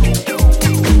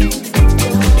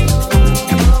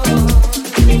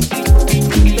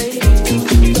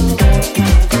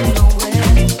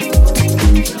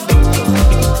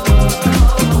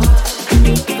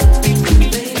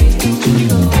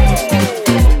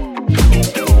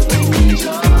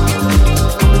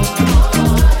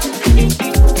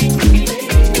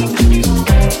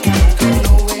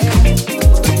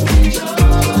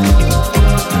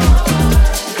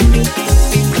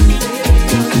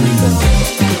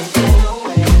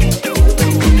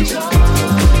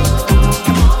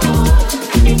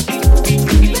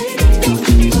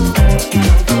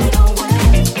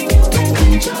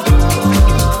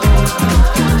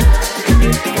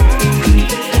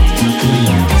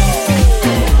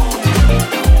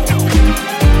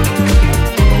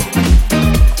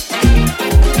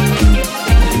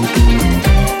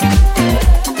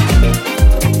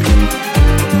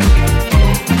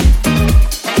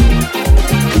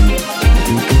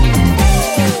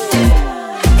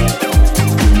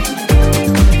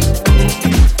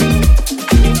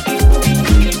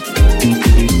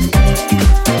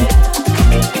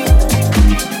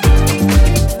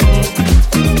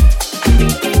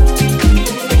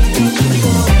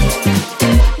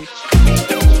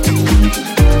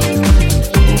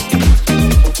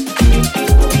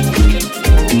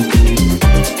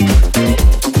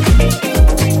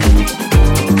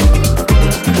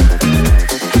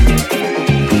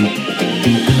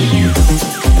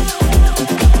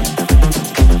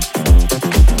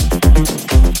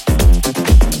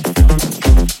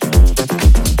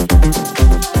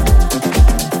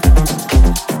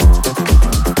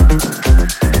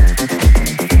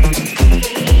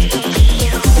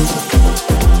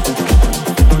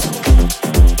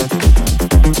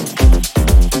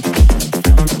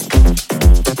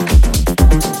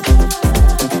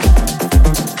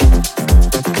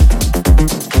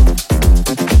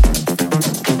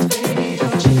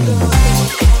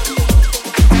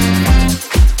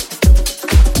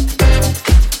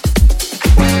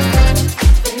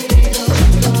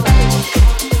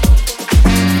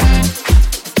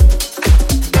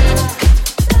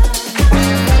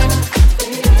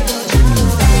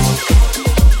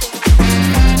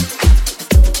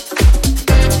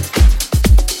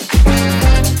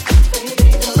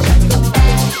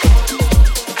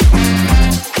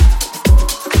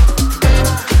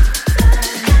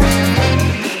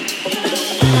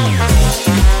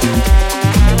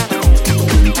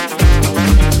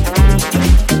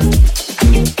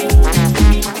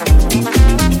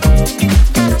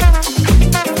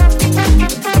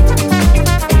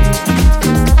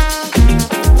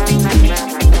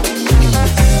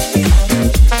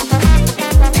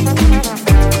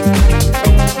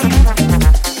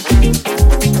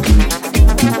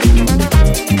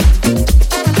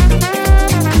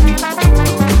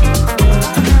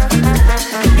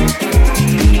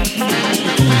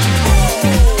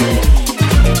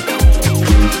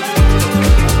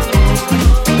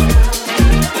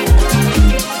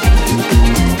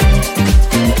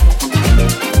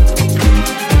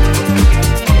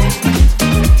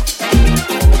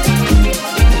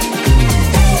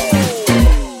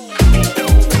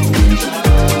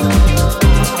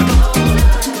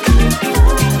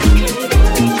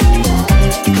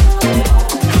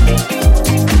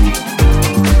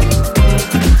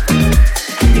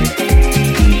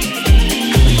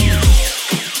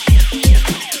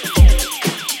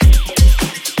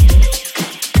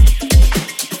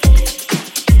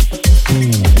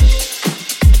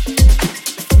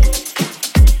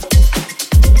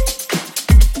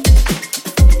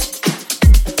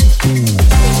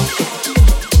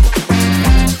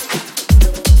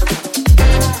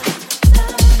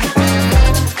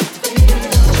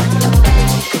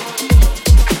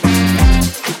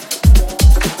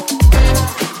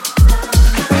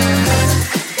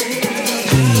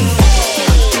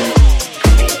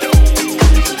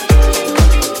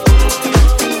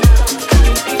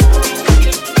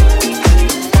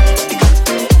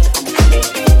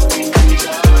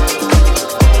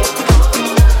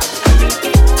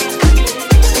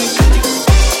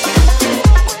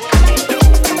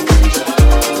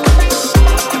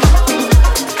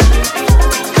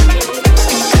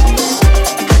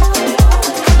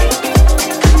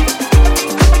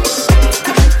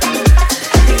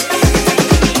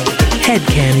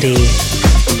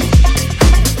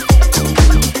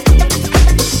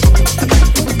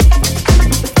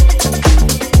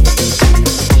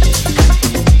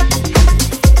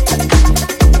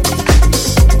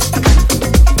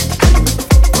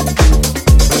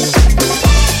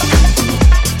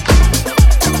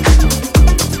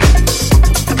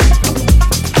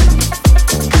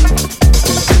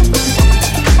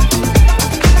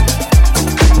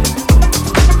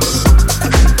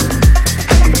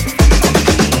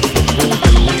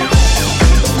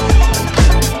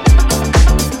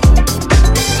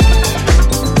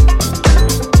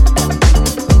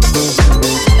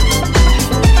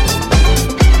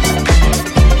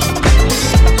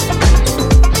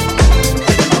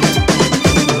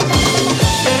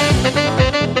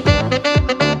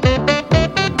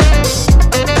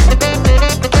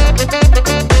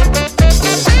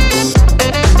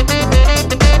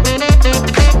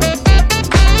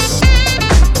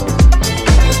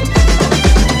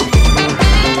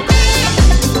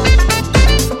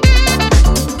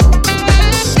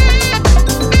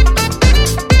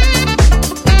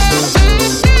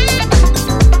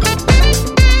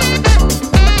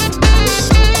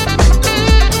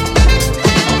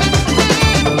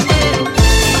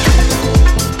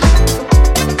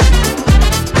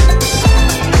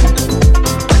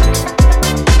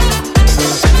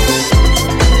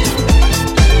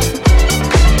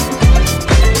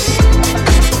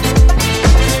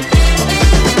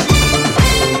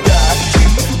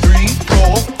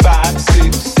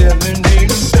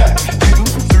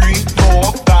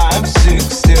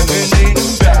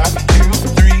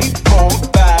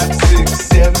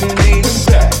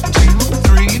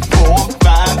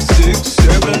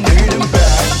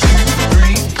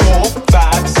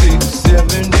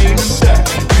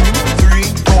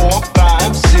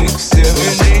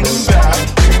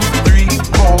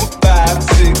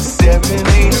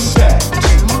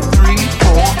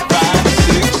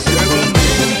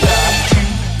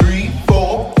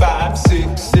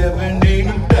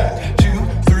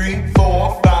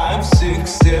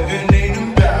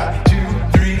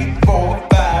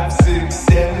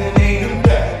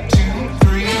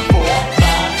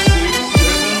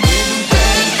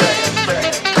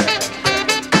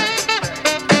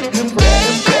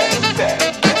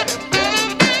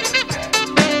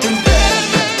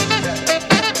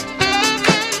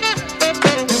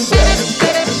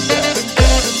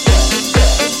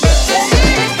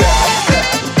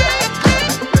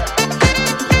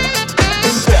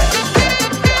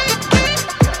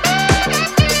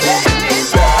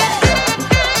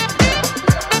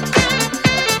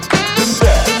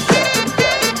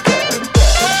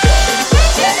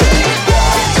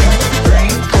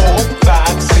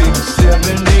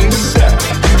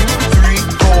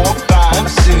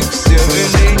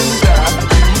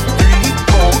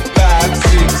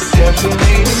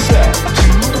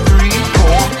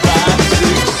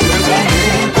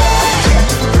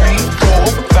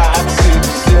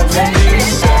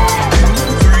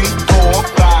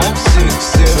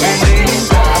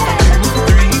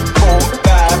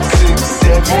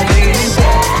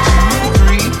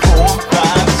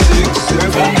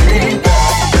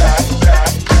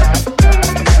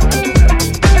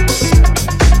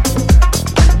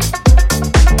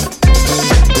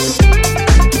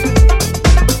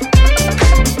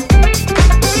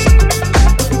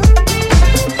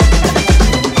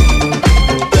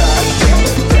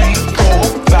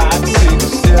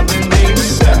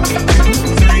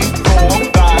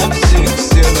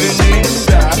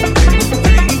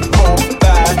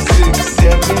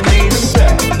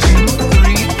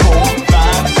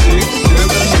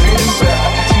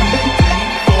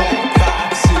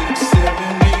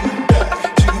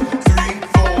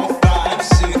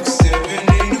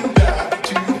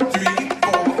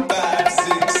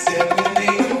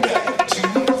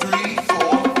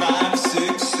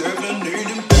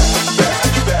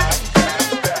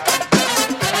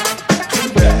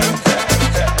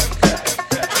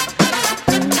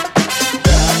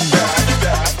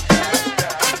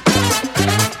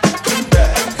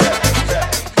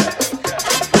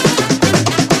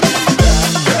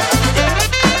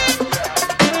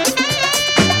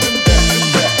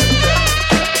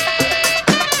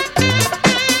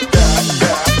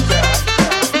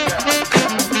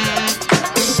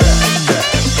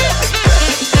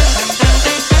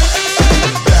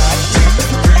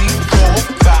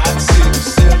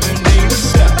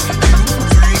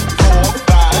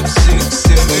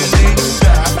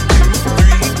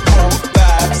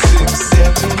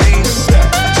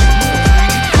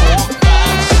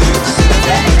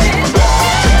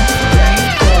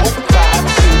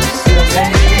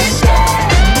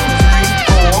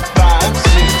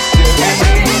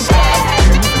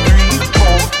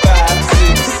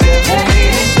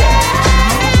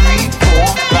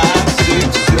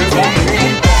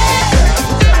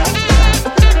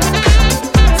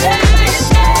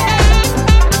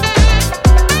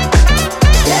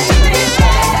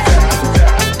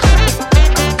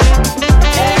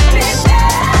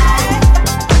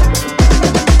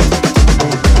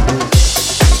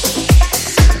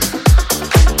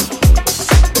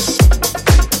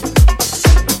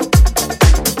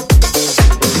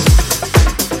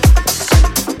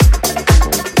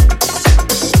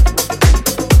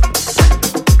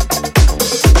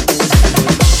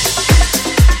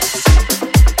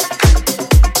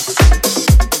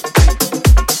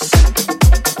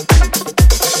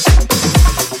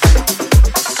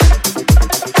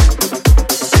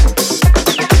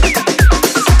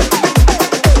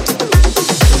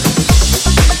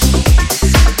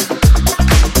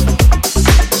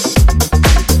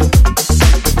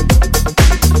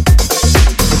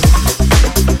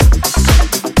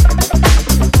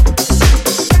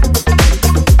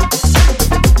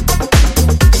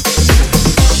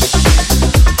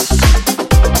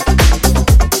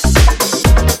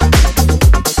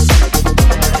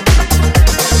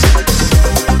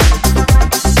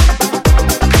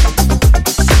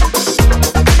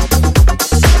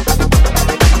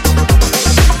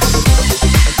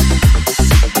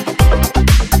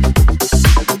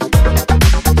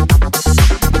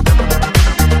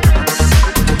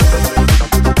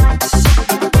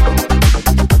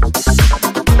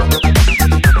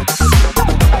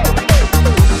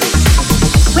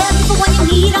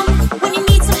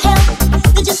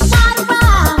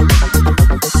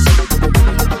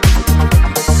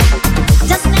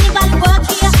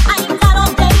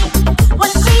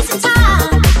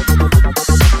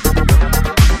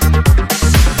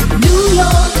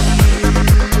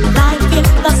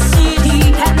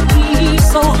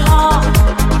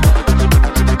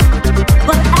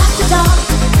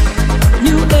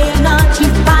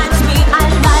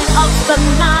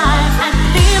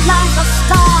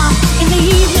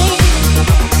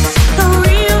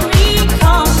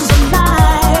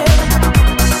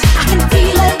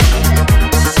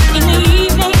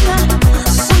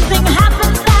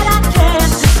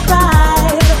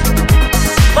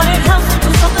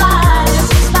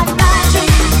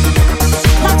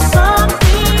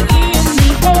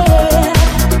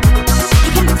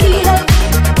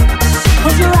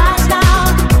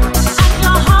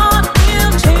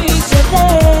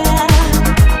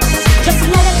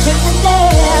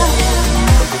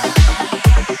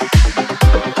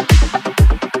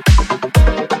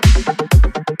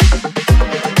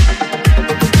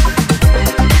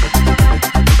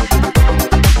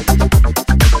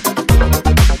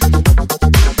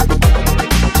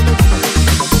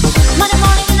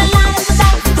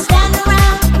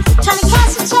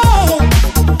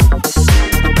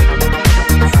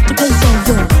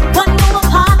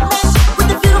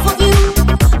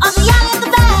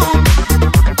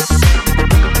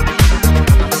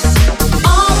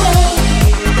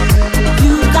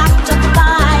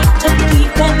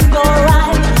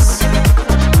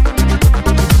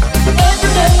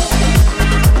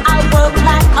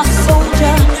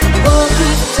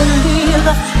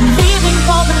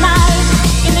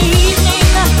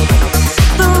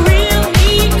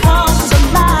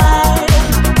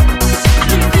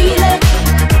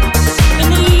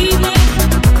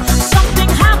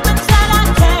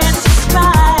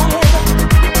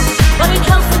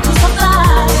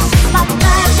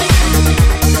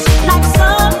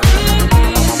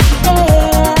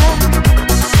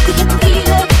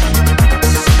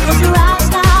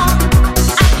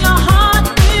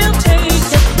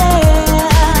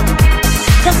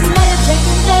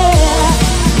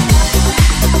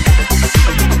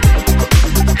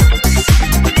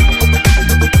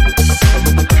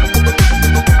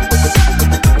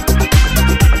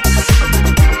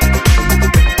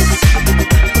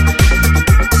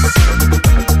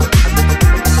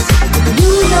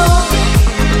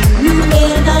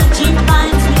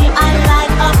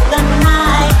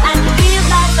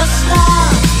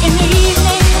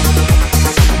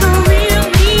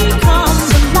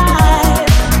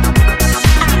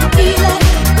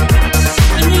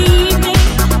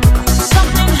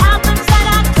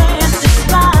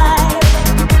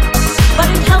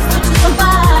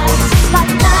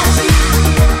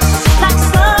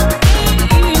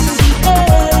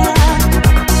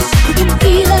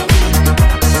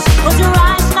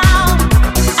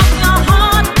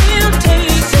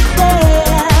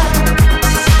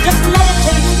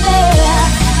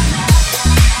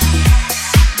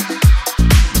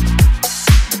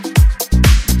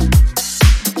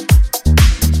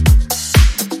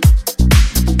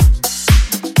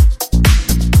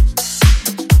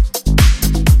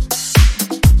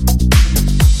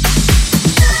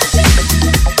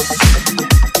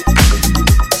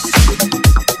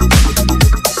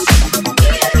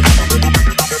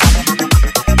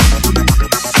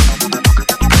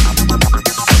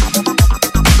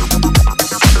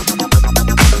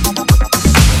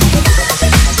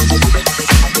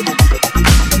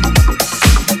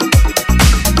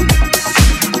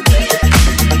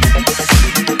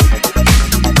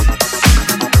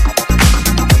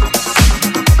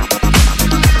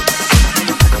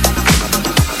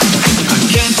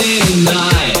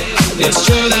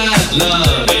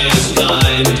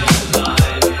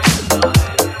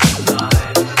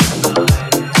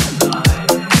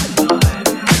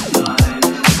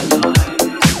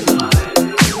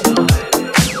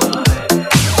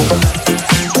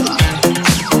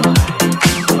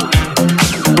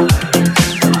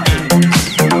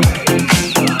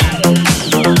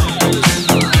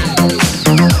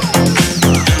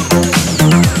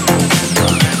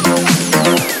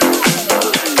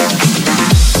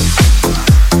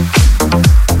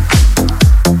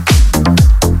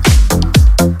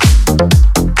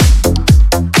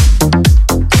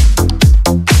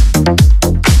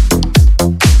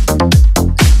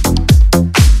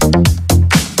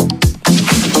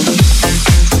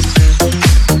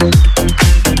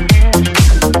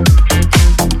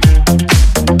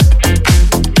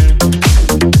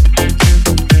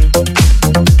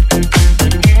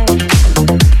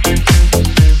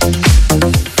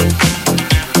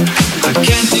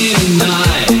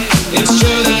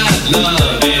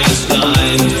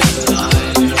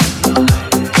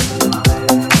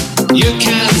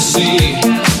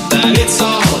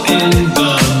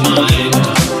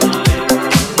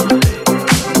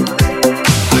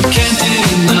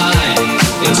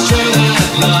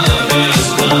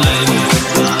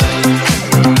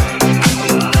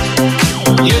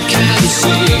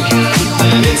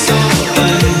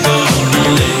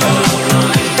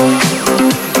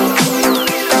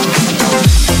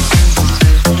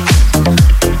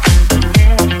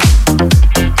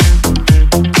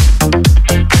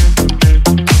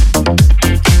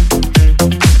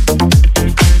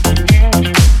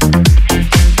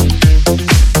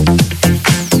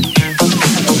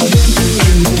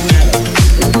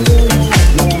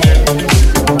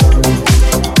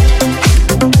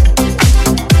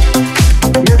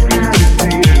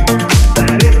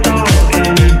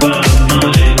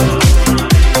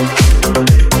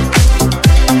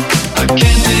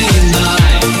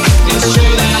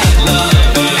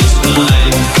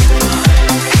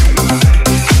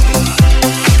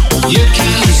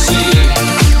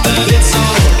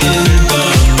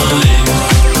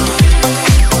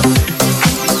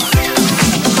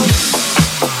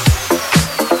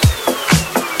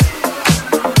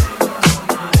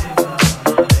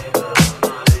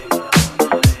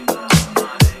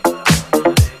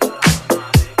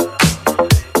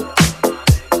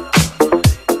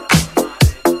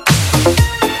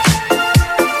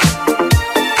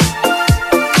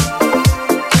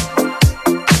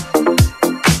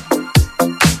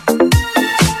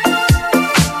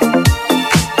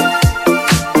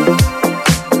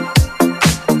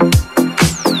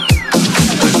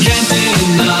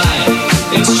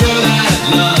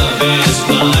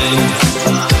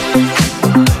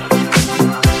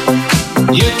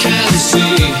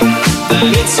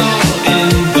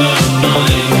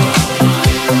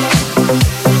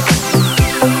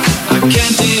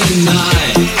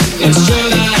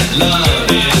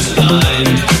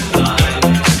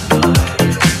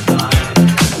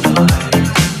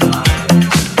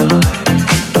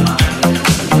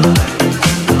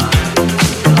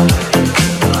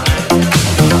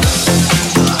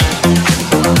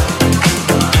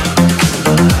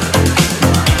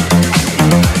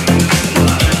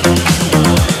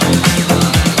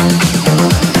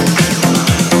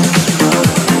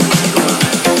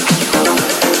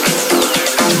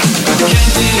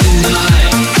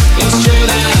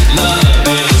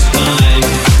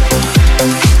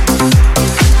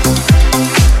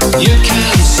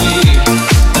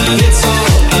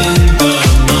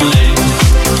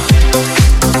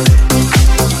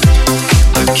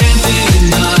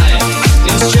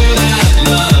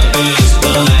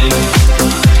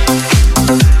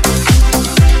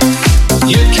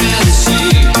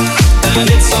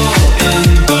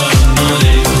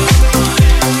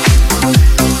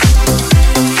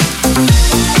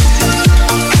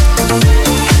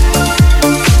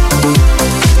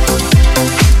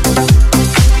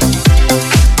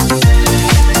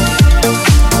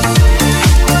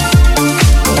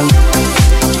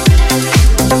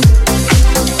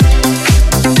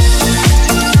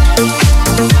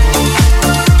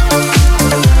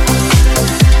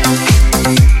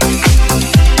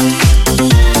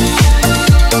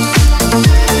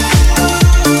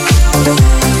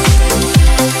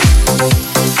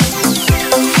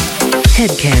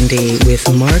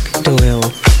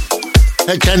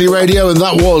 Radio, and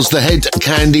that was the Head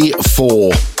Candy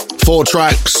 4. 4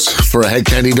 tracks for a Head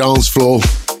Candy dance floor.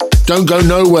 Don't go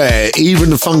nowhere, even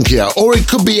funkier, or it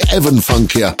could be even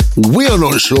funkier. We are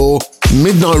not sure.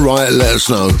 Midnight Riot, let us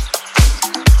know.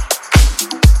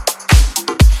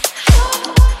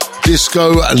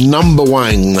 Disco number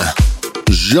 1,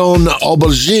 Jean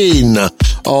Aubergine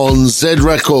on Z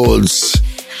Records.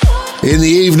 In the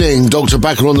evening, Dr.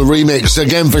 Backer on the remix,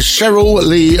 again for Cheryl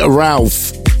Lee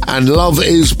Ralph. And Love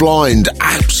is Blind.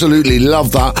 Absolutely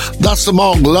love that. That's the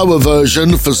Mark Lower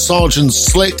version for Sergeant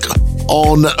Slick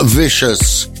on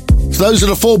Vicious. So those are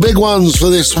the 4 big ones for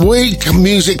this week.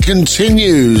 Music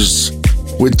continues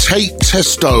with Tate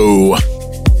Testo.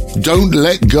 Don't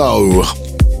Let Go.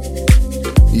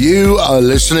 You are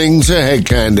listening to Head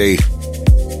Candy.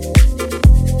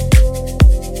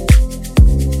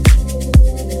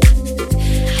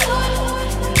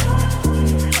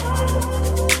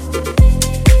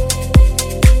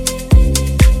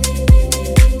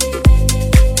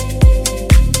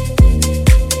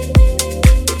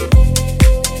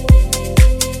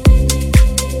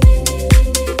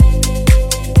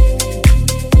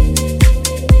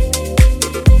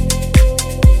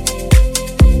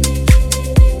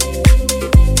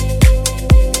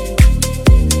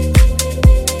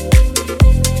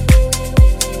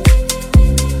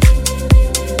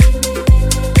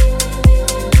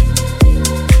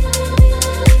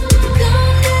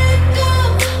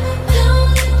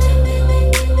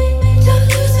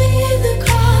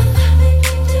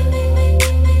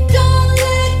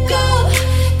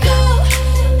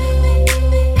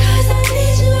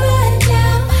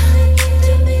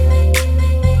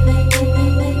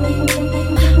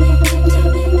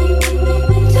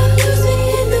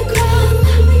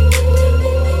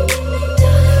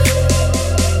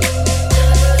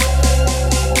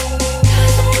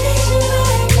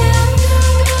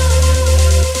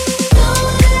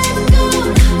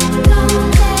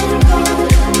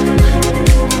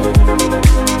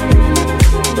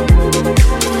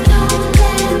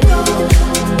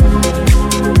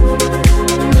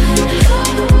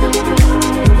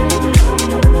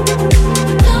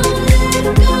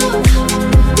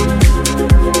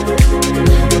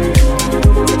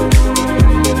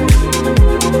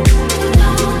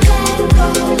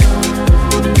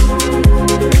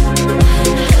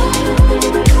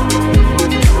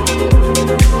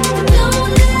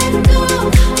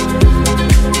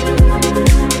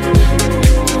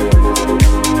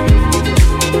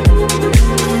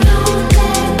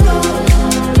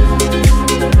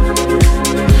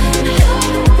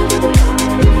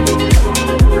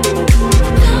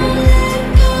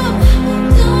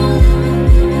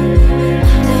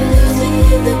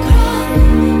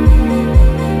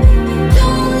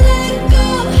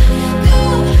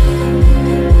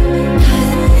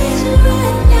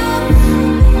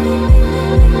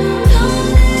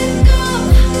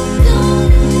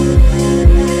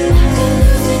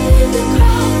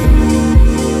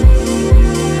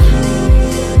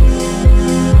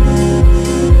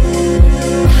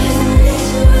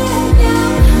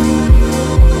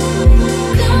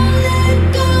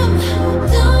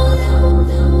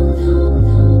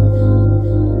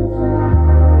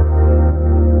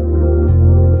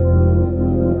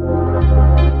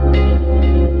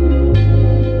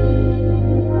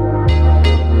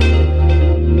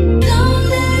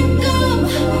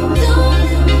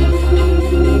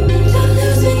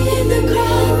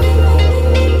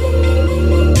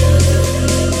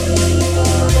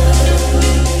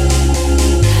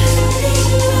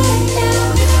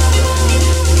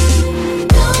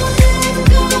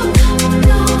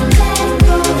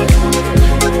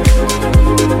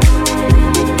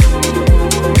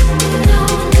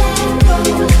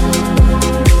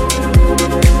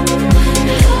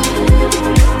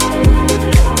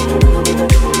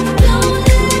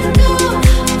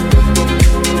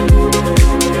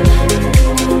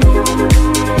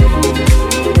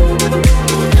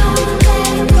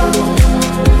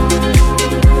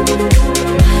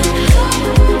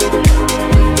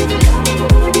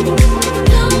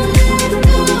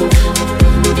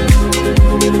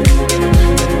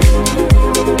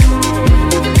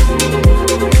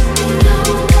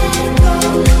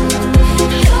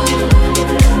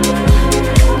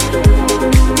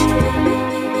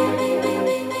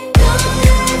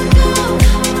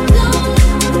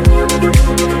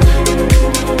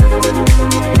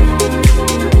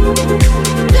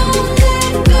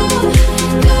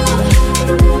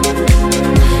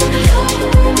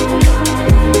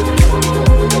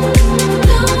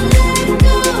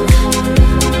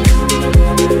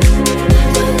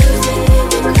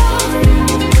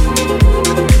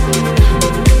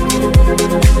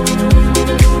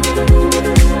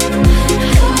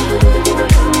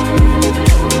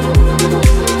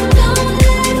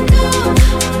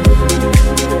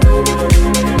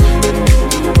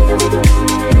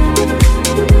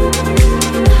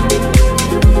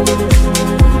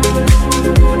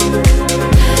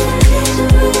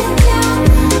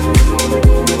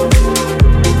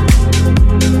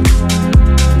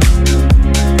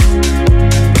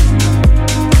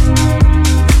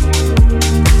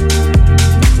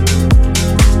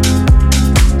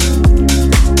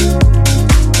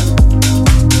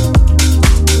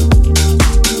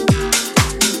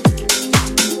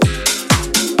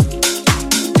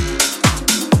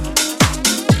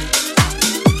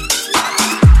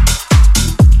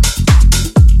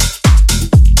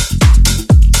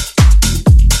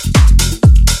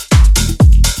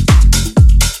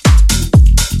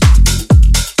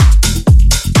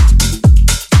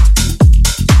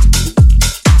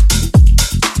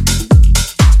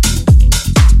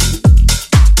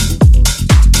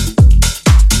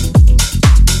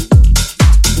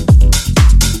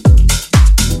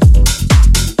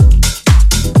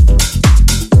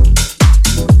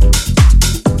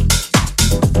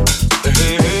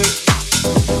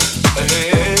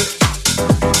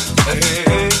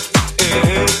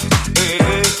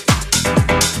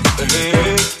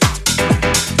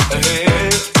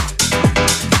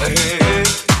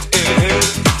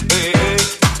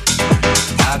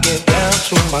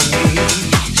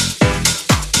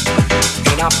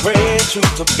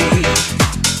 to be.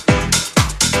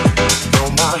 Throw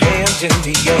my hands in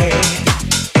the air,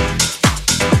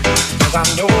 'cause I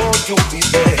know you'll be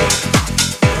there.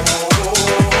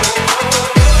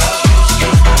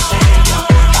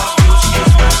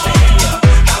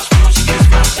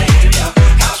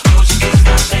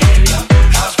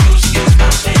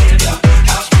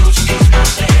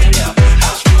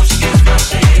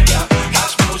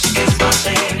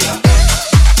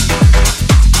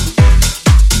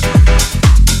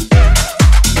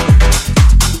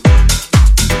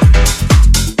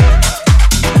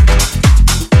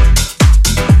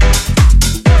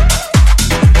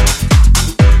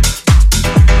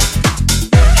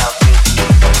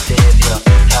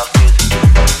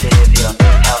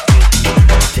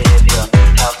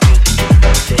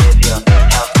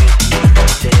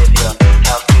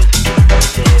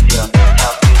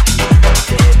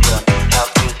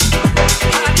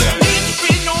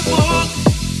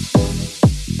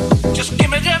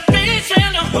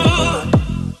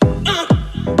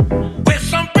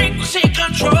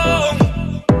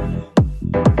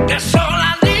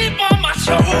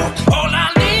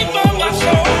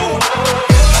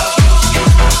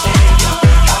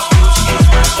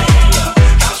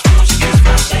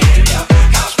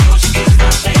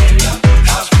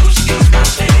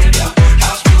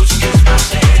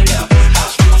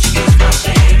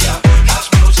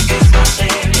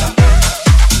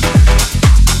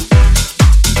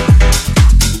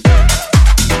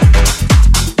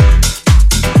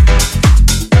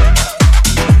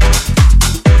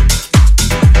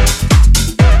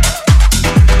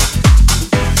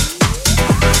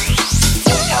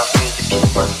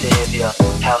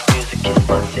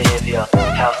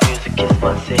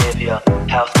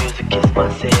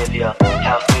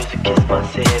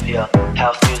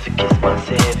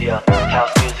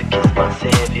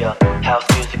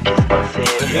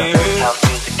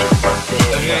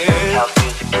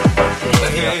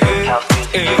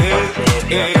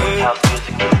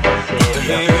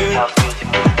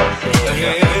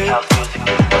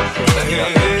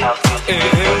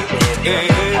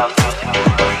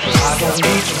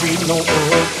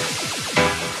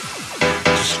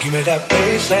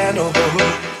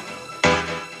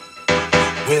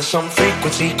 Some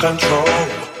frequency control.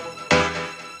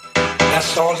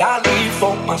 That's all I need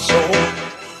for my soul.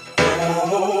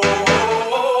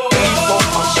 Need for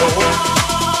my soul.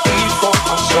 Need for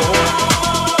my soul.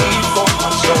 Need for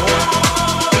my soul.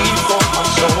 Need for my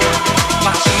soul.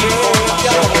 My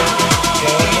Savior.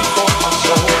 Need for my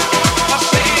soul. My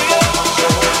Savior.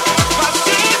 My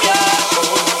Savior.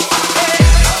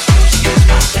 House music is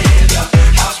my Savior.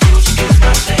 House music is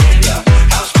my Savior.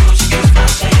 House music is my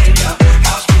Savior.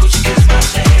 House music is my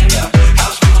Savior.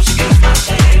 House music is my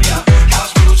Savior.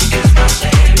 House music is my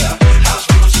Savior. House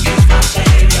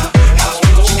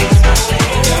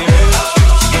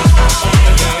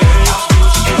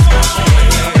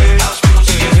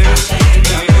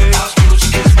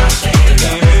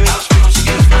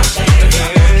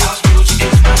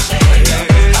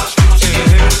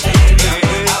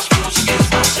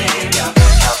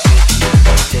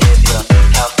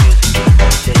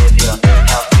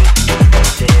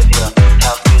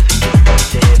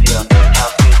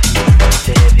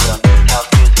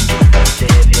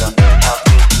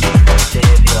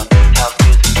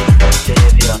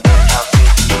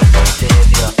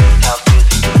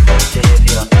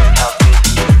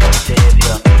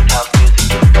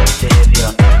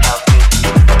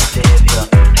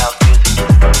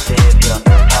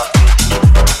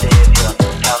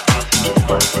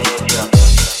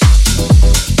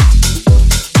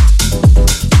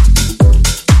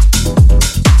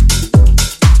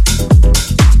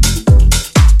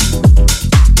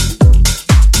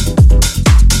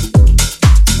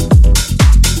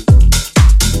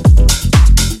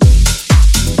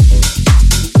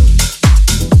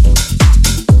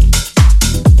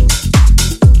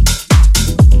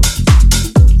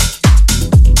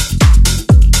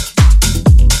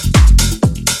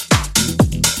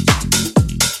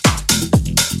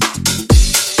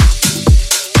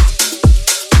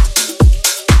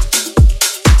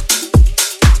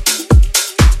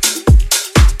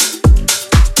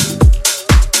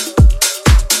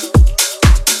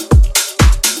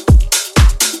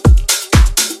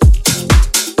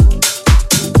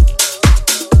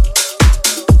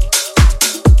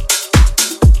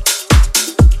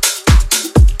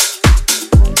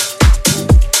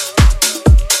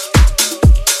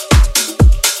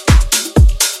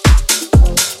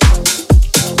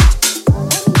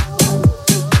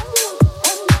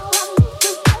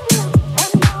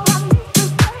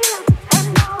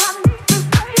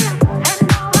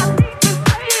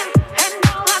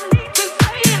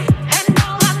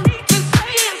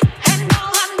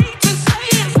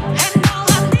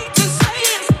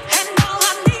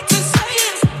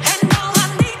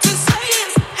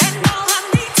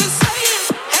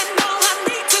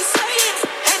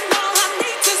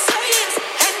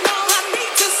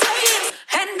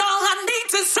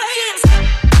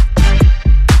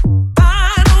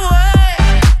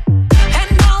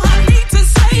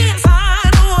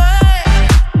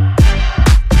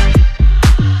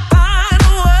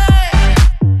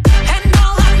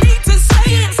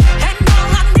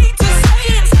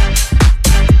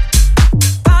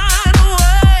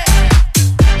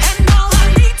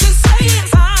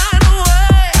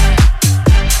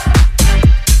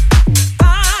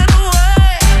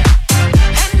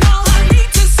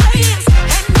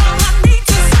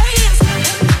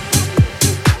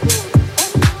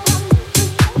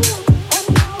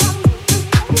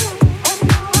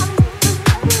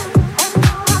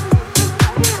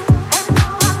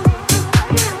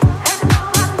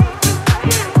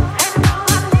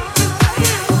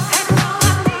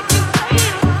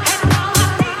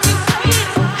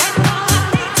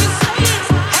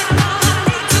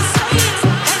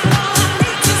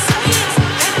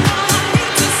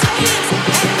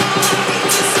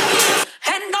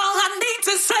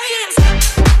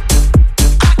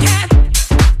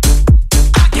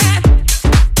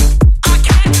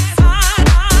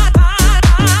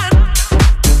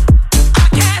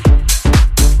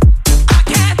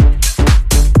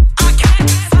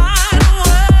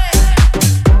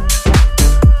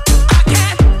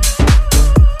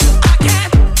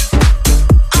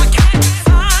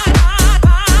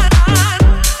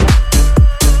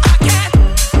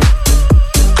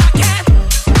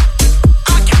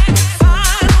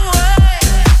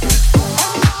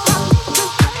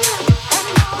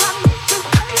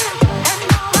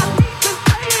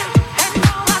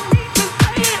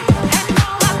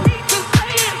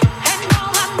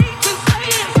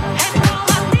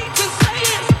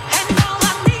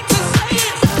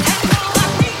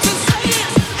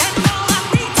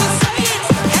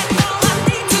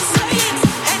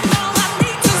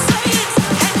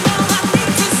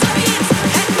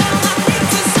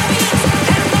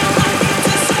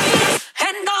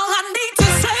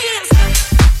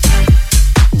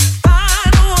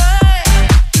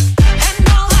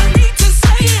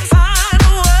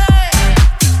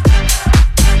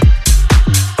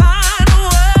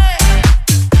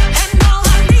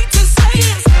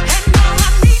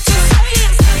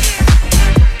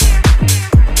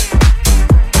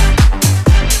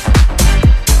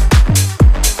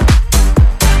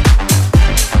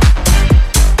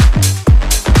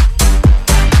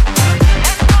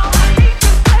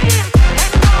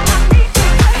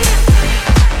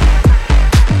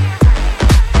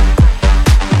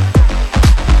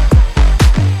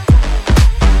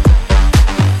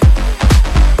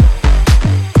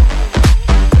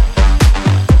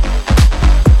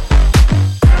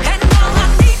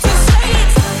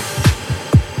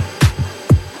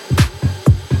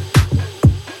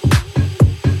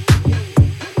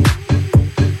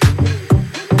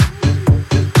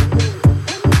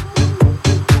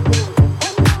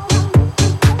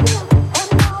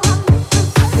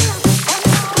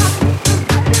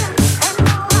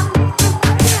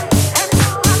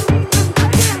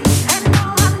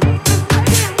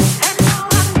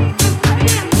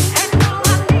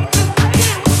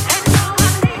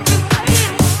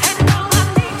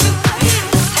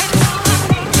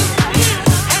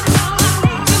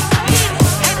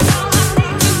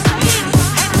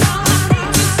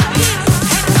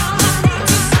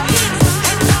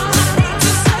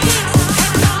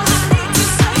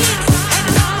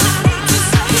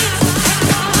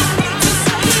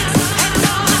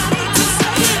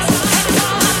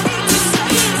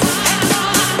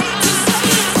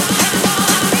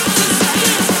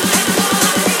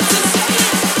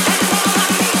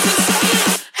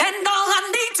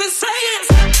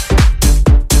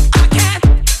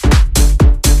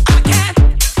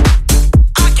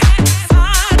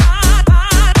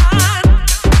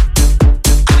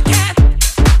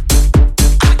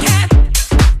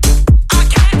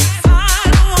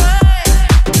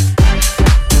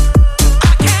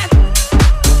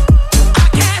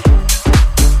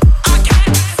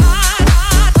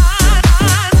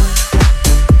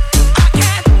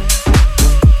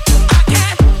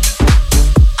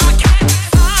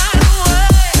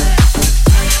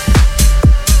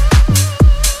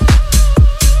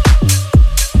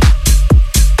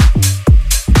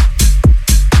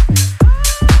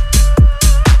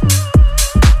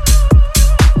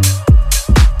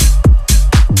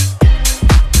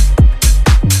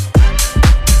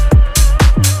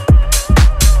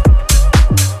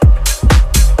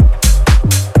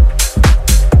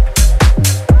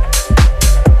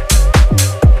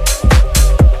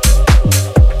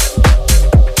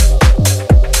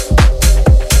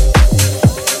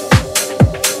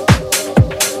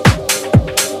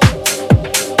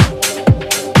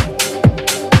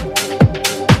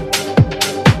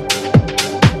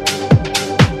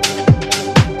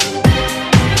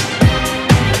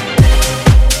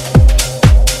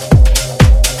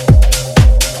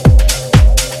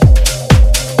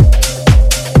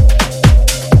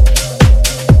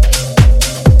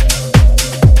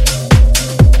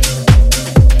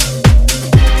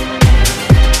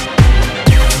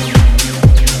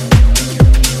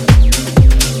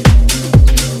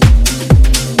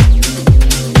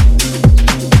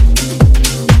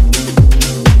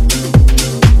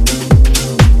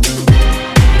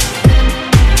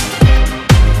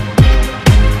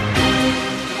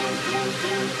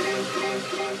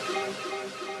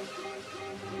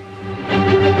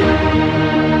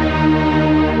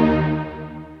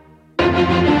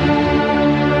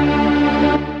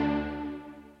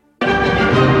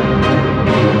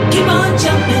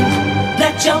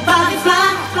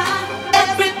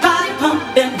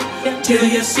till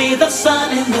you see the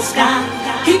sun in the sky.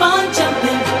 Keep on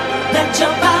jumping, let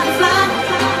your body fly.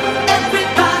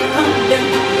 Everybody pumping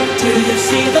till you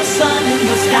see the sun in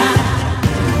the sky.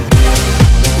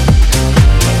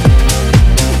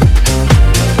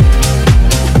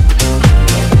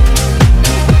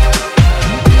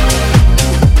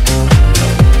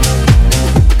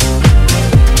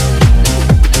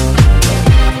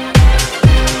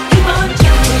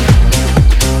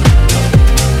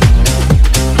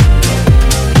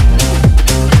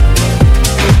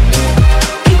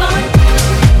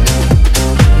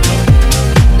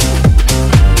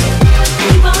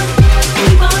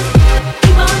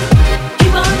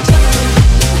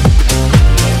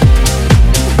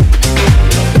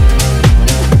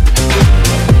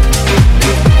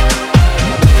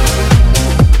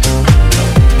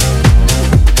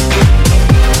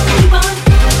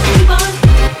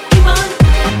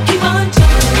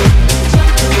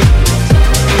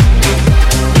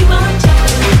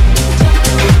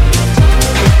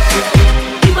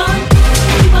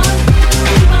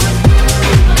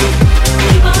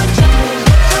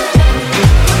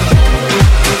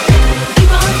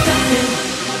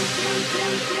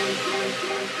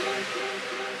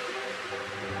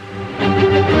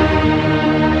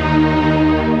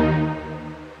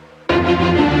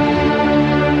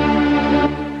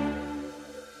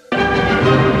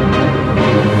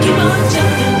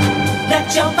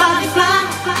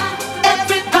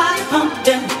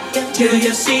 Till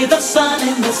you see the sun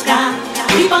in the sky.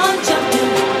 Keep on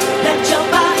jumping, let your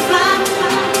body fly.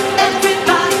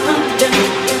 Everybody pumping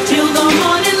till the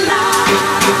morning light.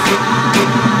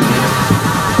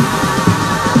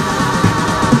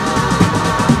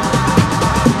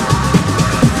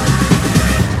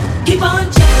 Keep on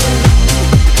jumping.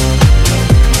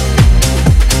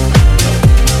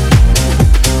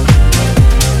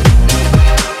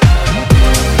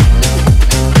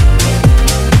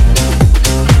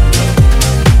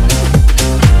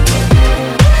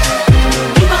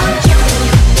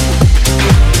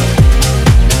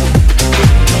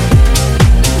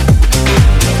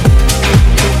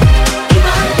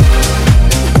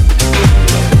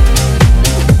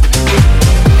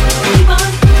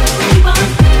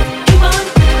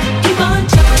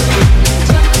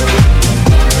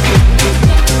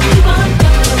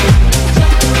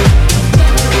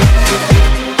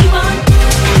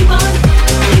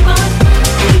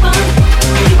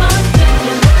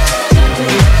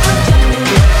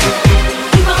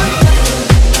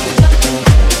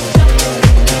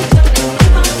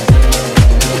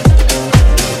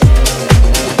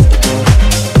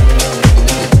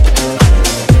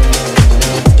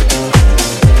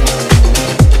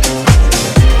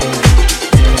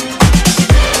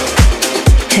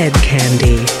 Head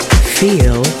Candy.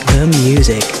 Feel the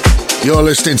music. You're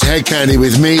listening to Head Candy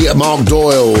with me, Mark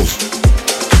Doyle.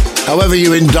 However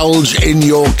you indulge in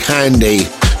your candy.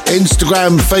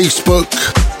 Instagram, Facebook,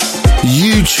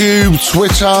 YouTube,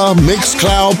 Twitter,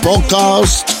 Mixcloud,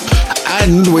 podcast.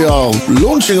 And we are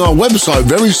launching our website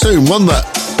very soon, one that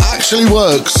actually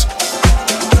works.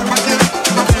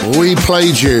 We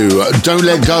played you. Don't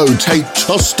Let Go, Take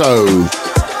Tosto.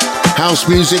 House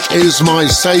Music Is My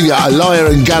Saviour,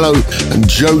 Aliyah and Gallo and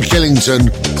Joe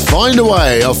Killington. Find a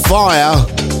Way, A Fire,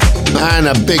 and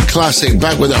a big classic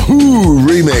back with a Who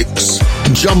remix.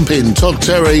 Jumpin', Todd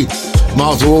Terry,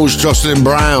 Martha Walsh, Jocelyn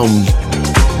Brown.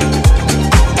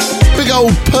 Big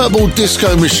old Purple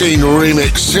Disco Machine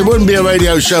remix. It wouldn't be a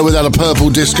radio show without a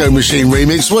Purple Disco Machine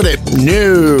remix, would it?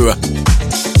 No.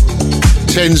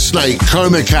 Tin Snake,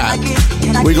 Chroma Cat.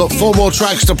 We got 4 more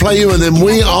tracks to play you and then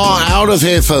we are out of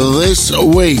here for this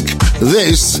week.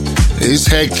 This is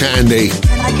Head Candy.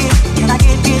 Can I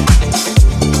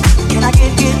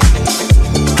get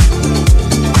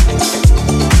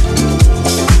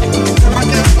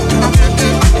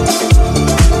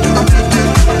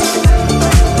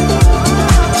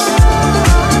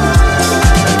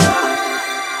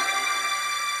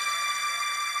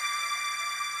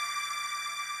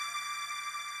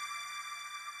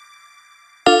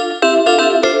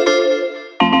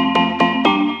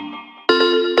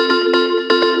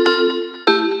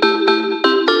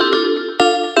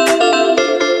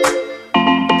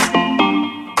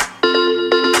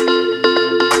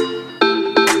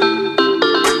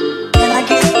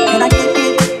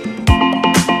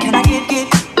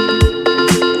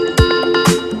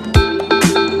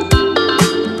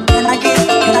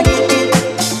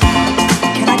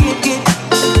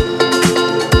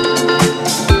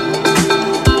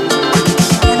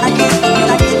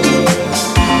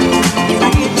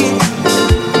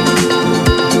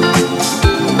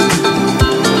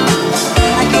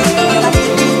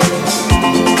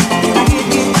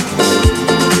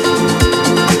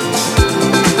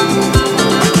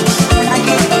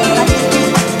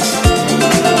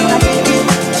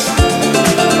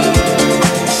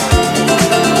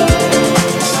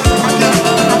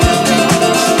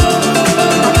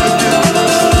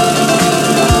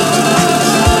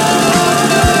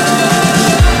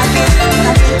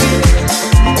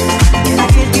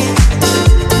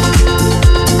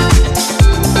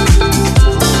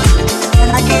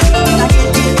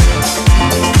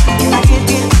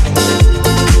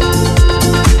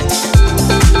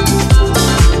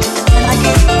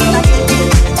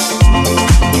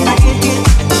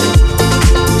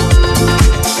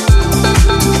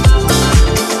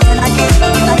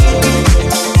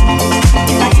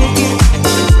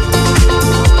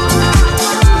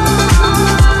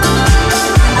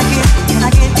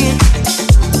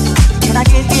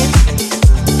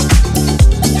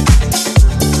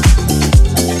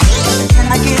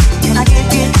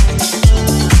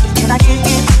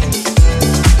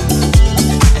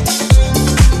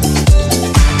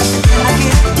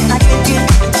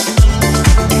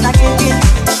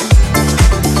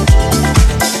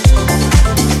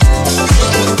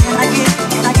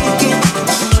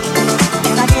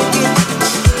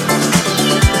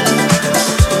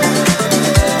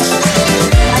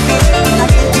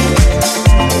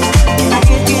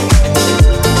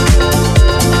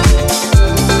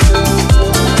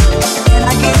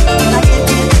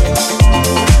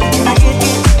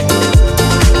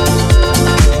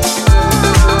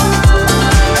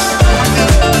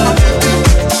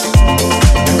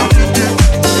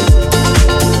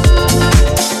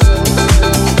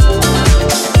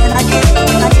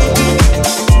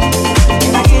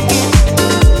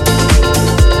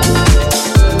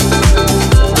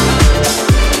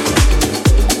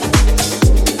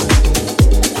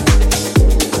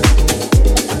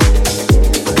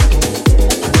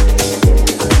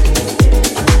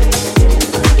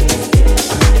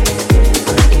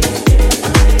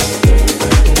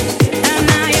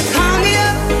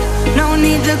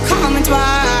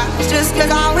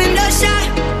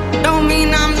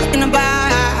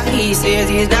says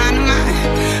he's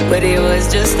dynamite, but it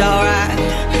was just alright.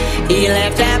 He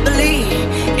left happily,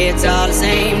 it's all the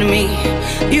same to me.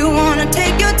 You wanna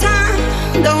take your time,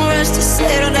 don't rush to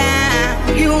settle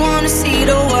down. You wanna see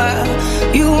the world,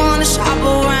 you wanna shop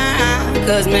around,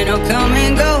 cause men will come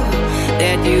and go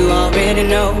that you already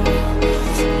know.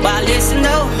 Why listen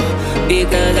though,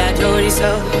 because I told you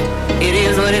so. It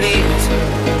is what it is,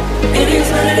 it is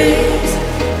what it is.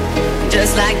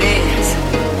 Just like this,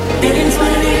 it is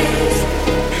what it is.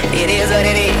 It is what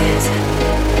it is,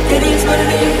 it is what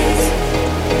it is.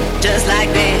 Just like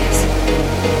this,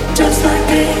 just like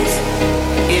this.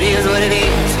 It is what it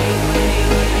is.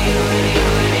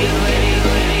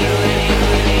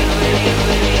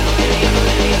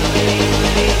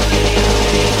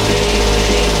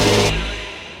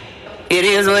 It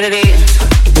is what it is.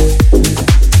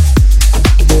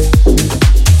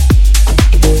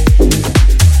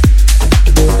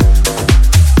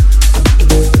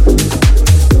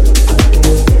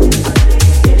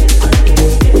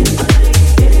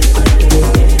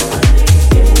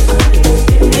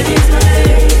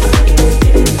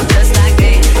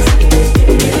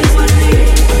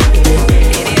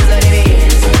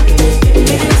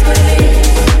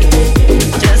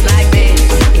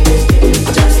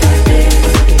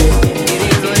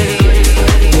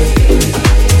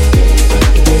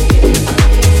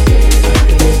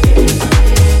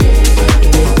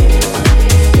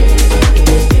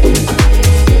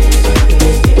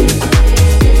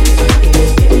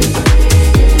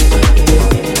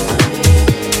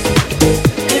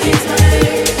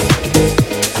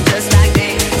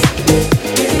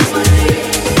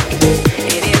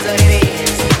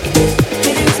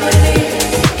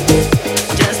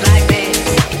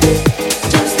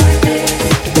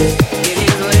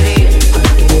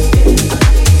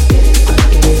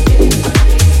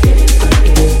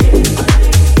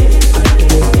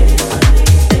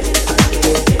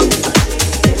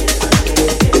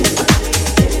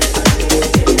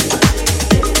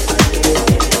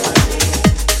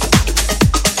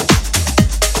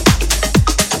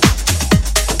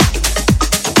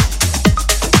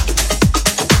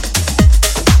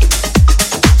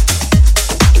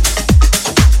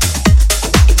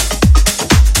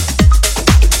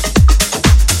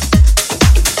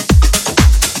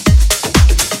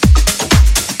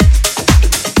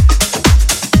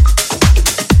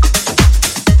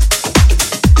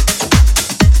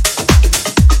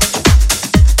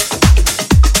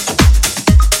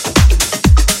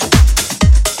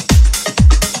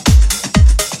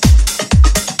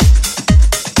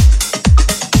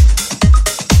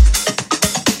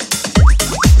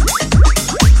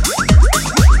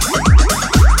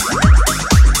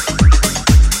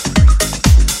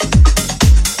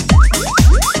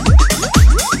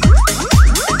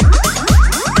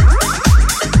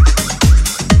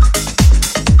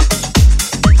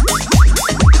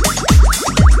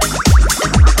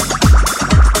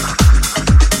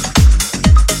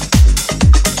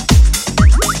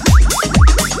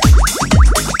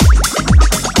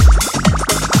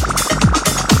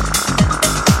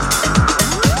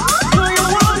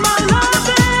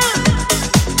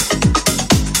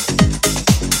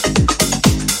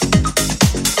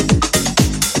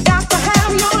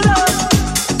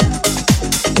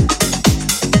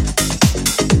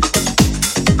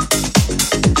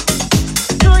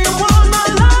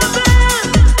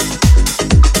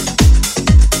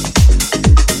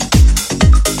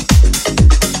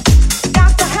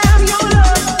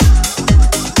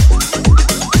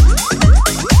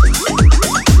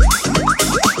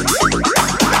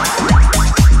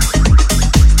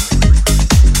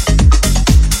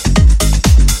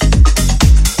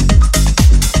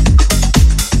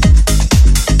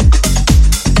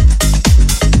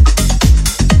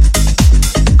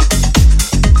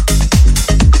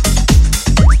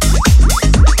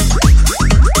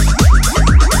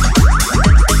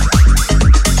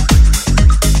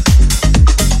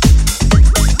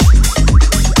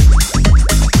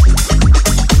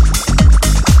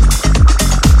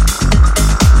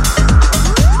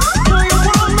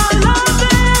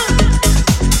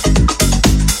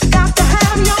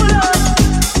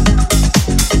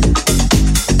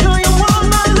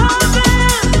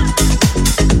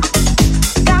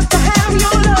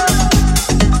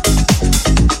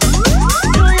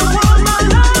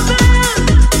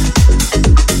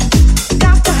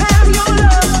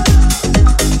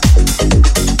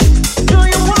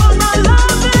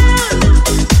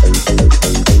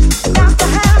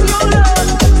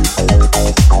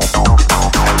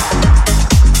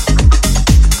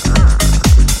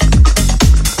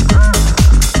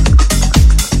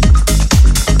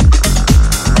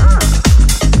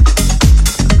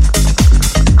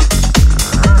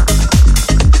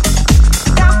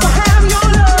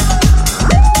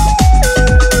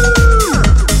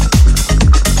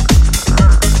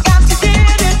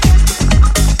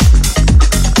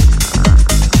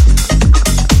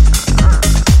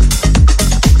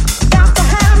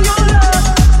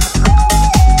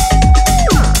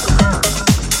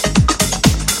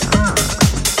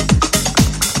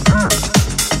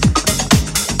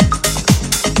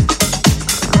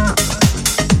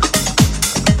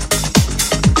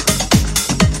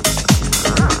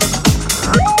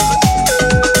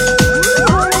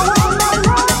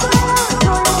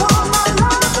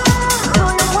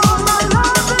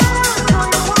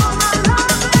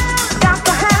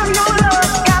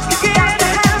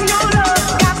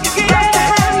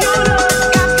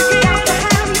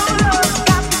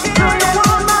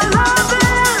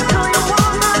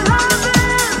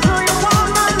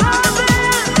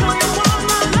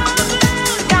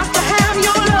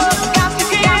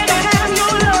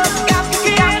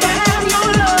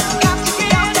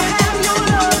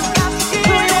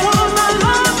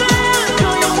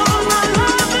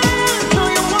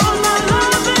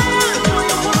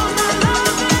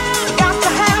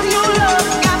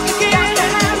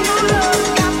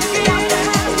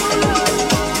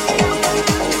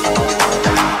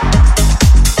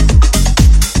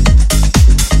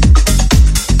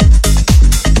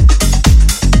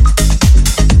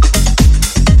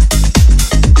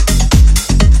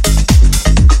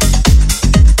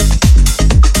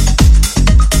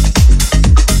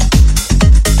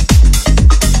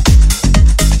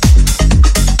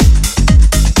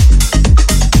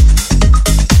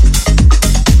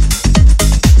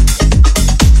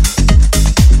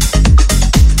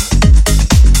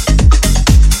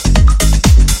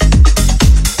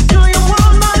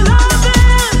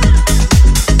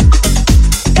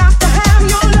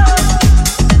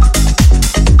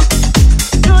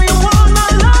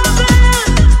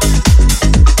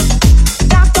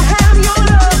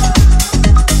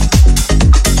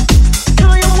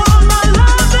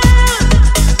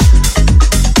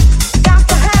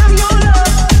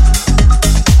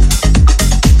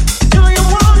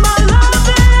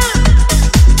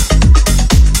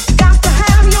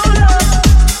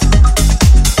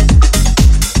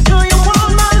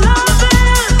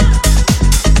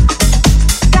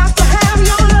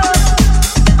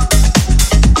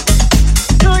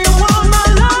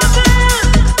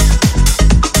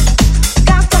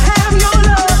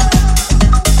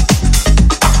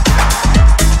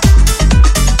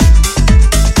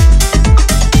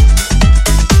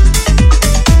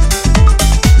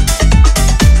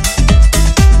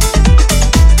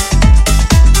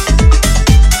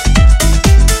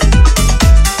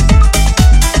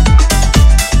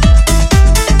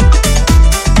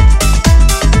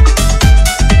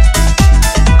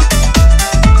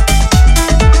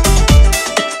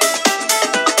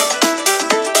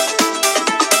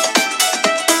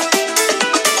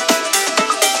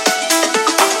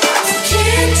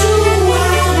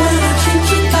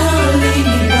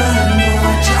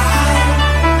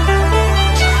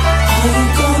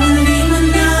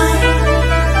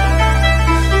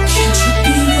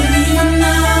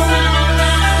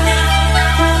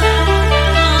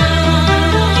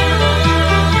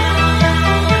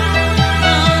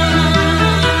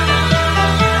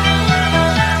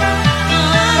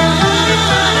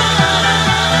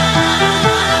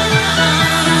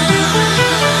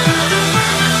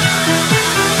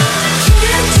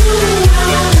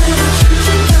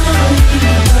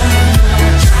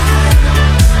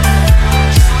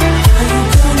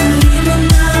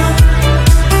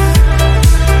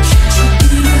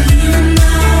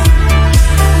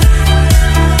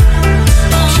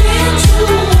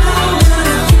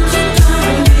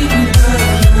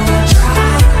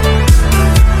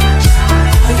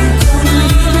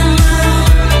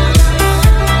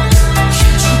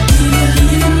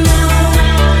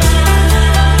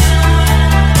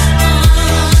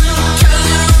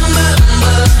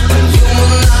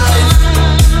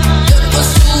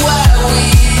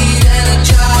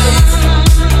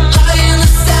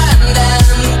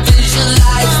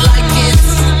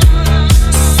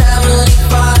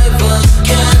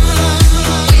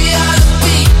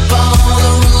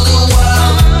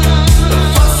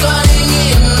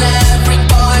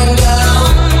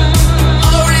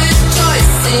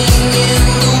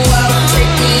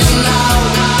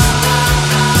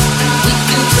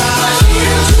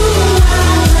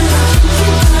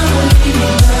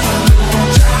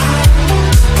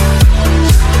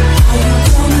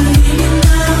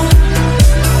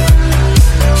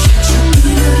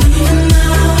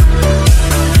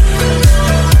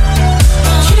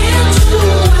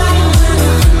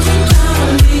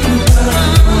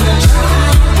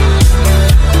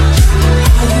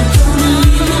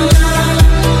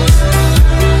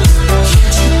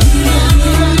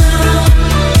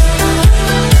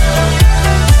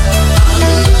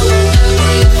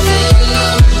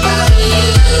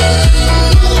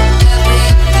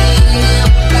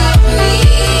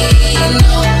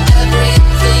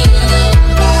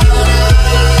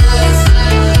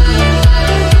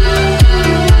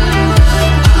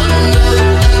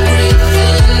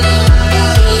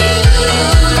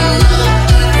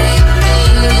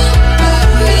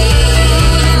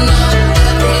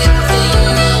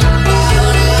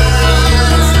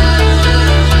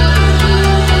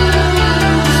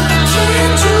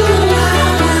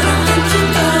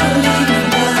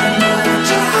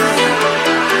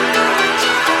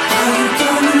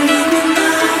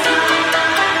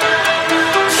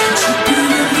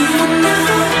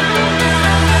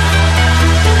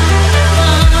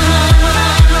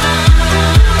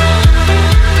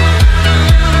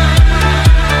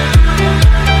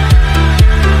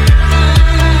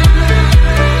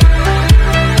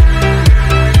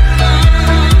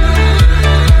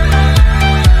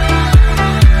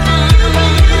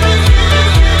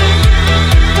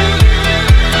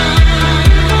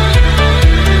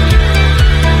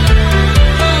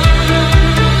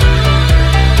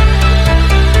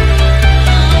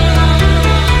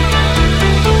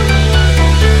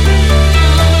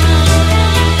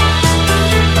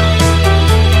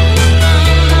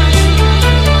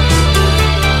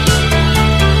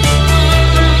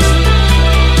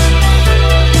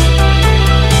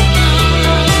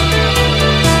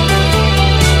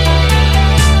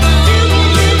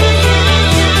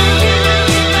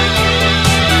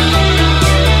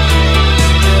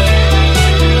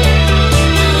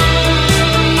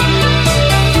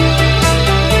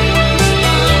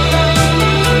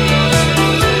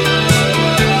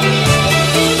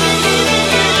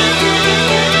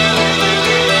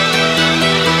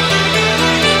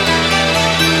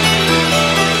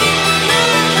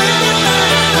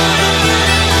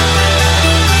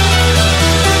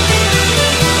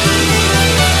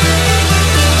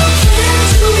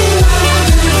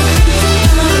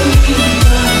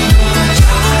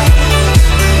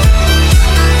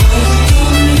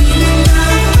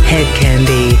 Head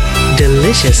Candy,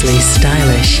 deliciously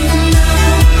stylish.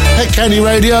 Head Candy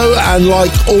Radio, and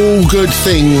like all good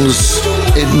things,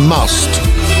 it must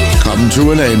come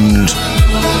to an end.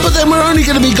 But then we're only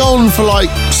going to be gone for like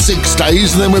 6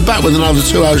 days, and then we're back with another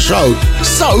 2-hour show.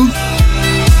 So,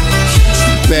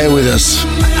 bear with us.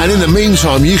 And in the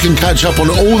meantime, you can catch up on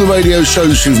all the radio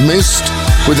shows you've missed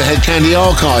with the Head Candy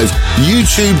archive.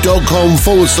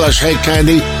 YouTube.com/Head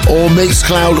Candy or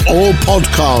Mixcloud or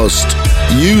podcast.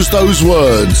 Use those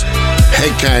words.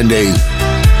 Head Candy.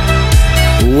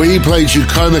 We played you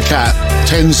Coma Cat,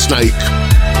 Ten Snake,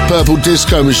 Purple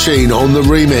Disco Machine on the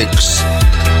remix.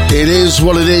 It Is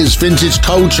What It Is, Vintage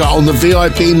Culture on the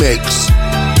VIP mix.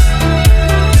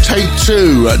 Take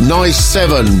Two, Nice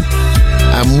 7.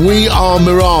 And We Are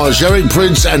Mirage, Eric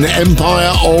Prince and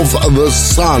Empire of the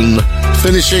Sun,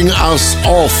 finishing us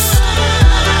off.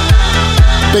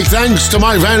 Big thanks to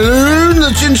Mike Van Loon,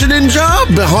 the Ginger Ninja,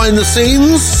 behind the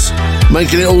scenes,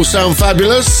 making it all sound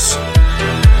fabulous.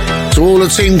 To all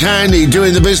of Team Candy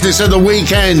doing the business at the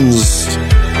weekends.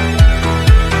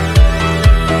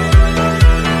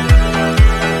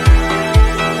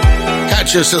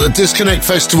 Catch us at the Disconnect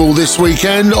Festival this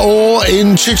weekend or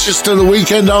in Chichester the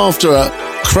weekend after at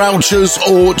Croucher's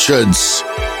Orchards.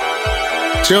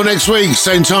 Till next week,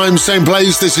 same time, same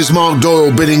place, this is Mark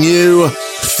Doyle bidding you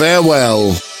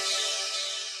farewell.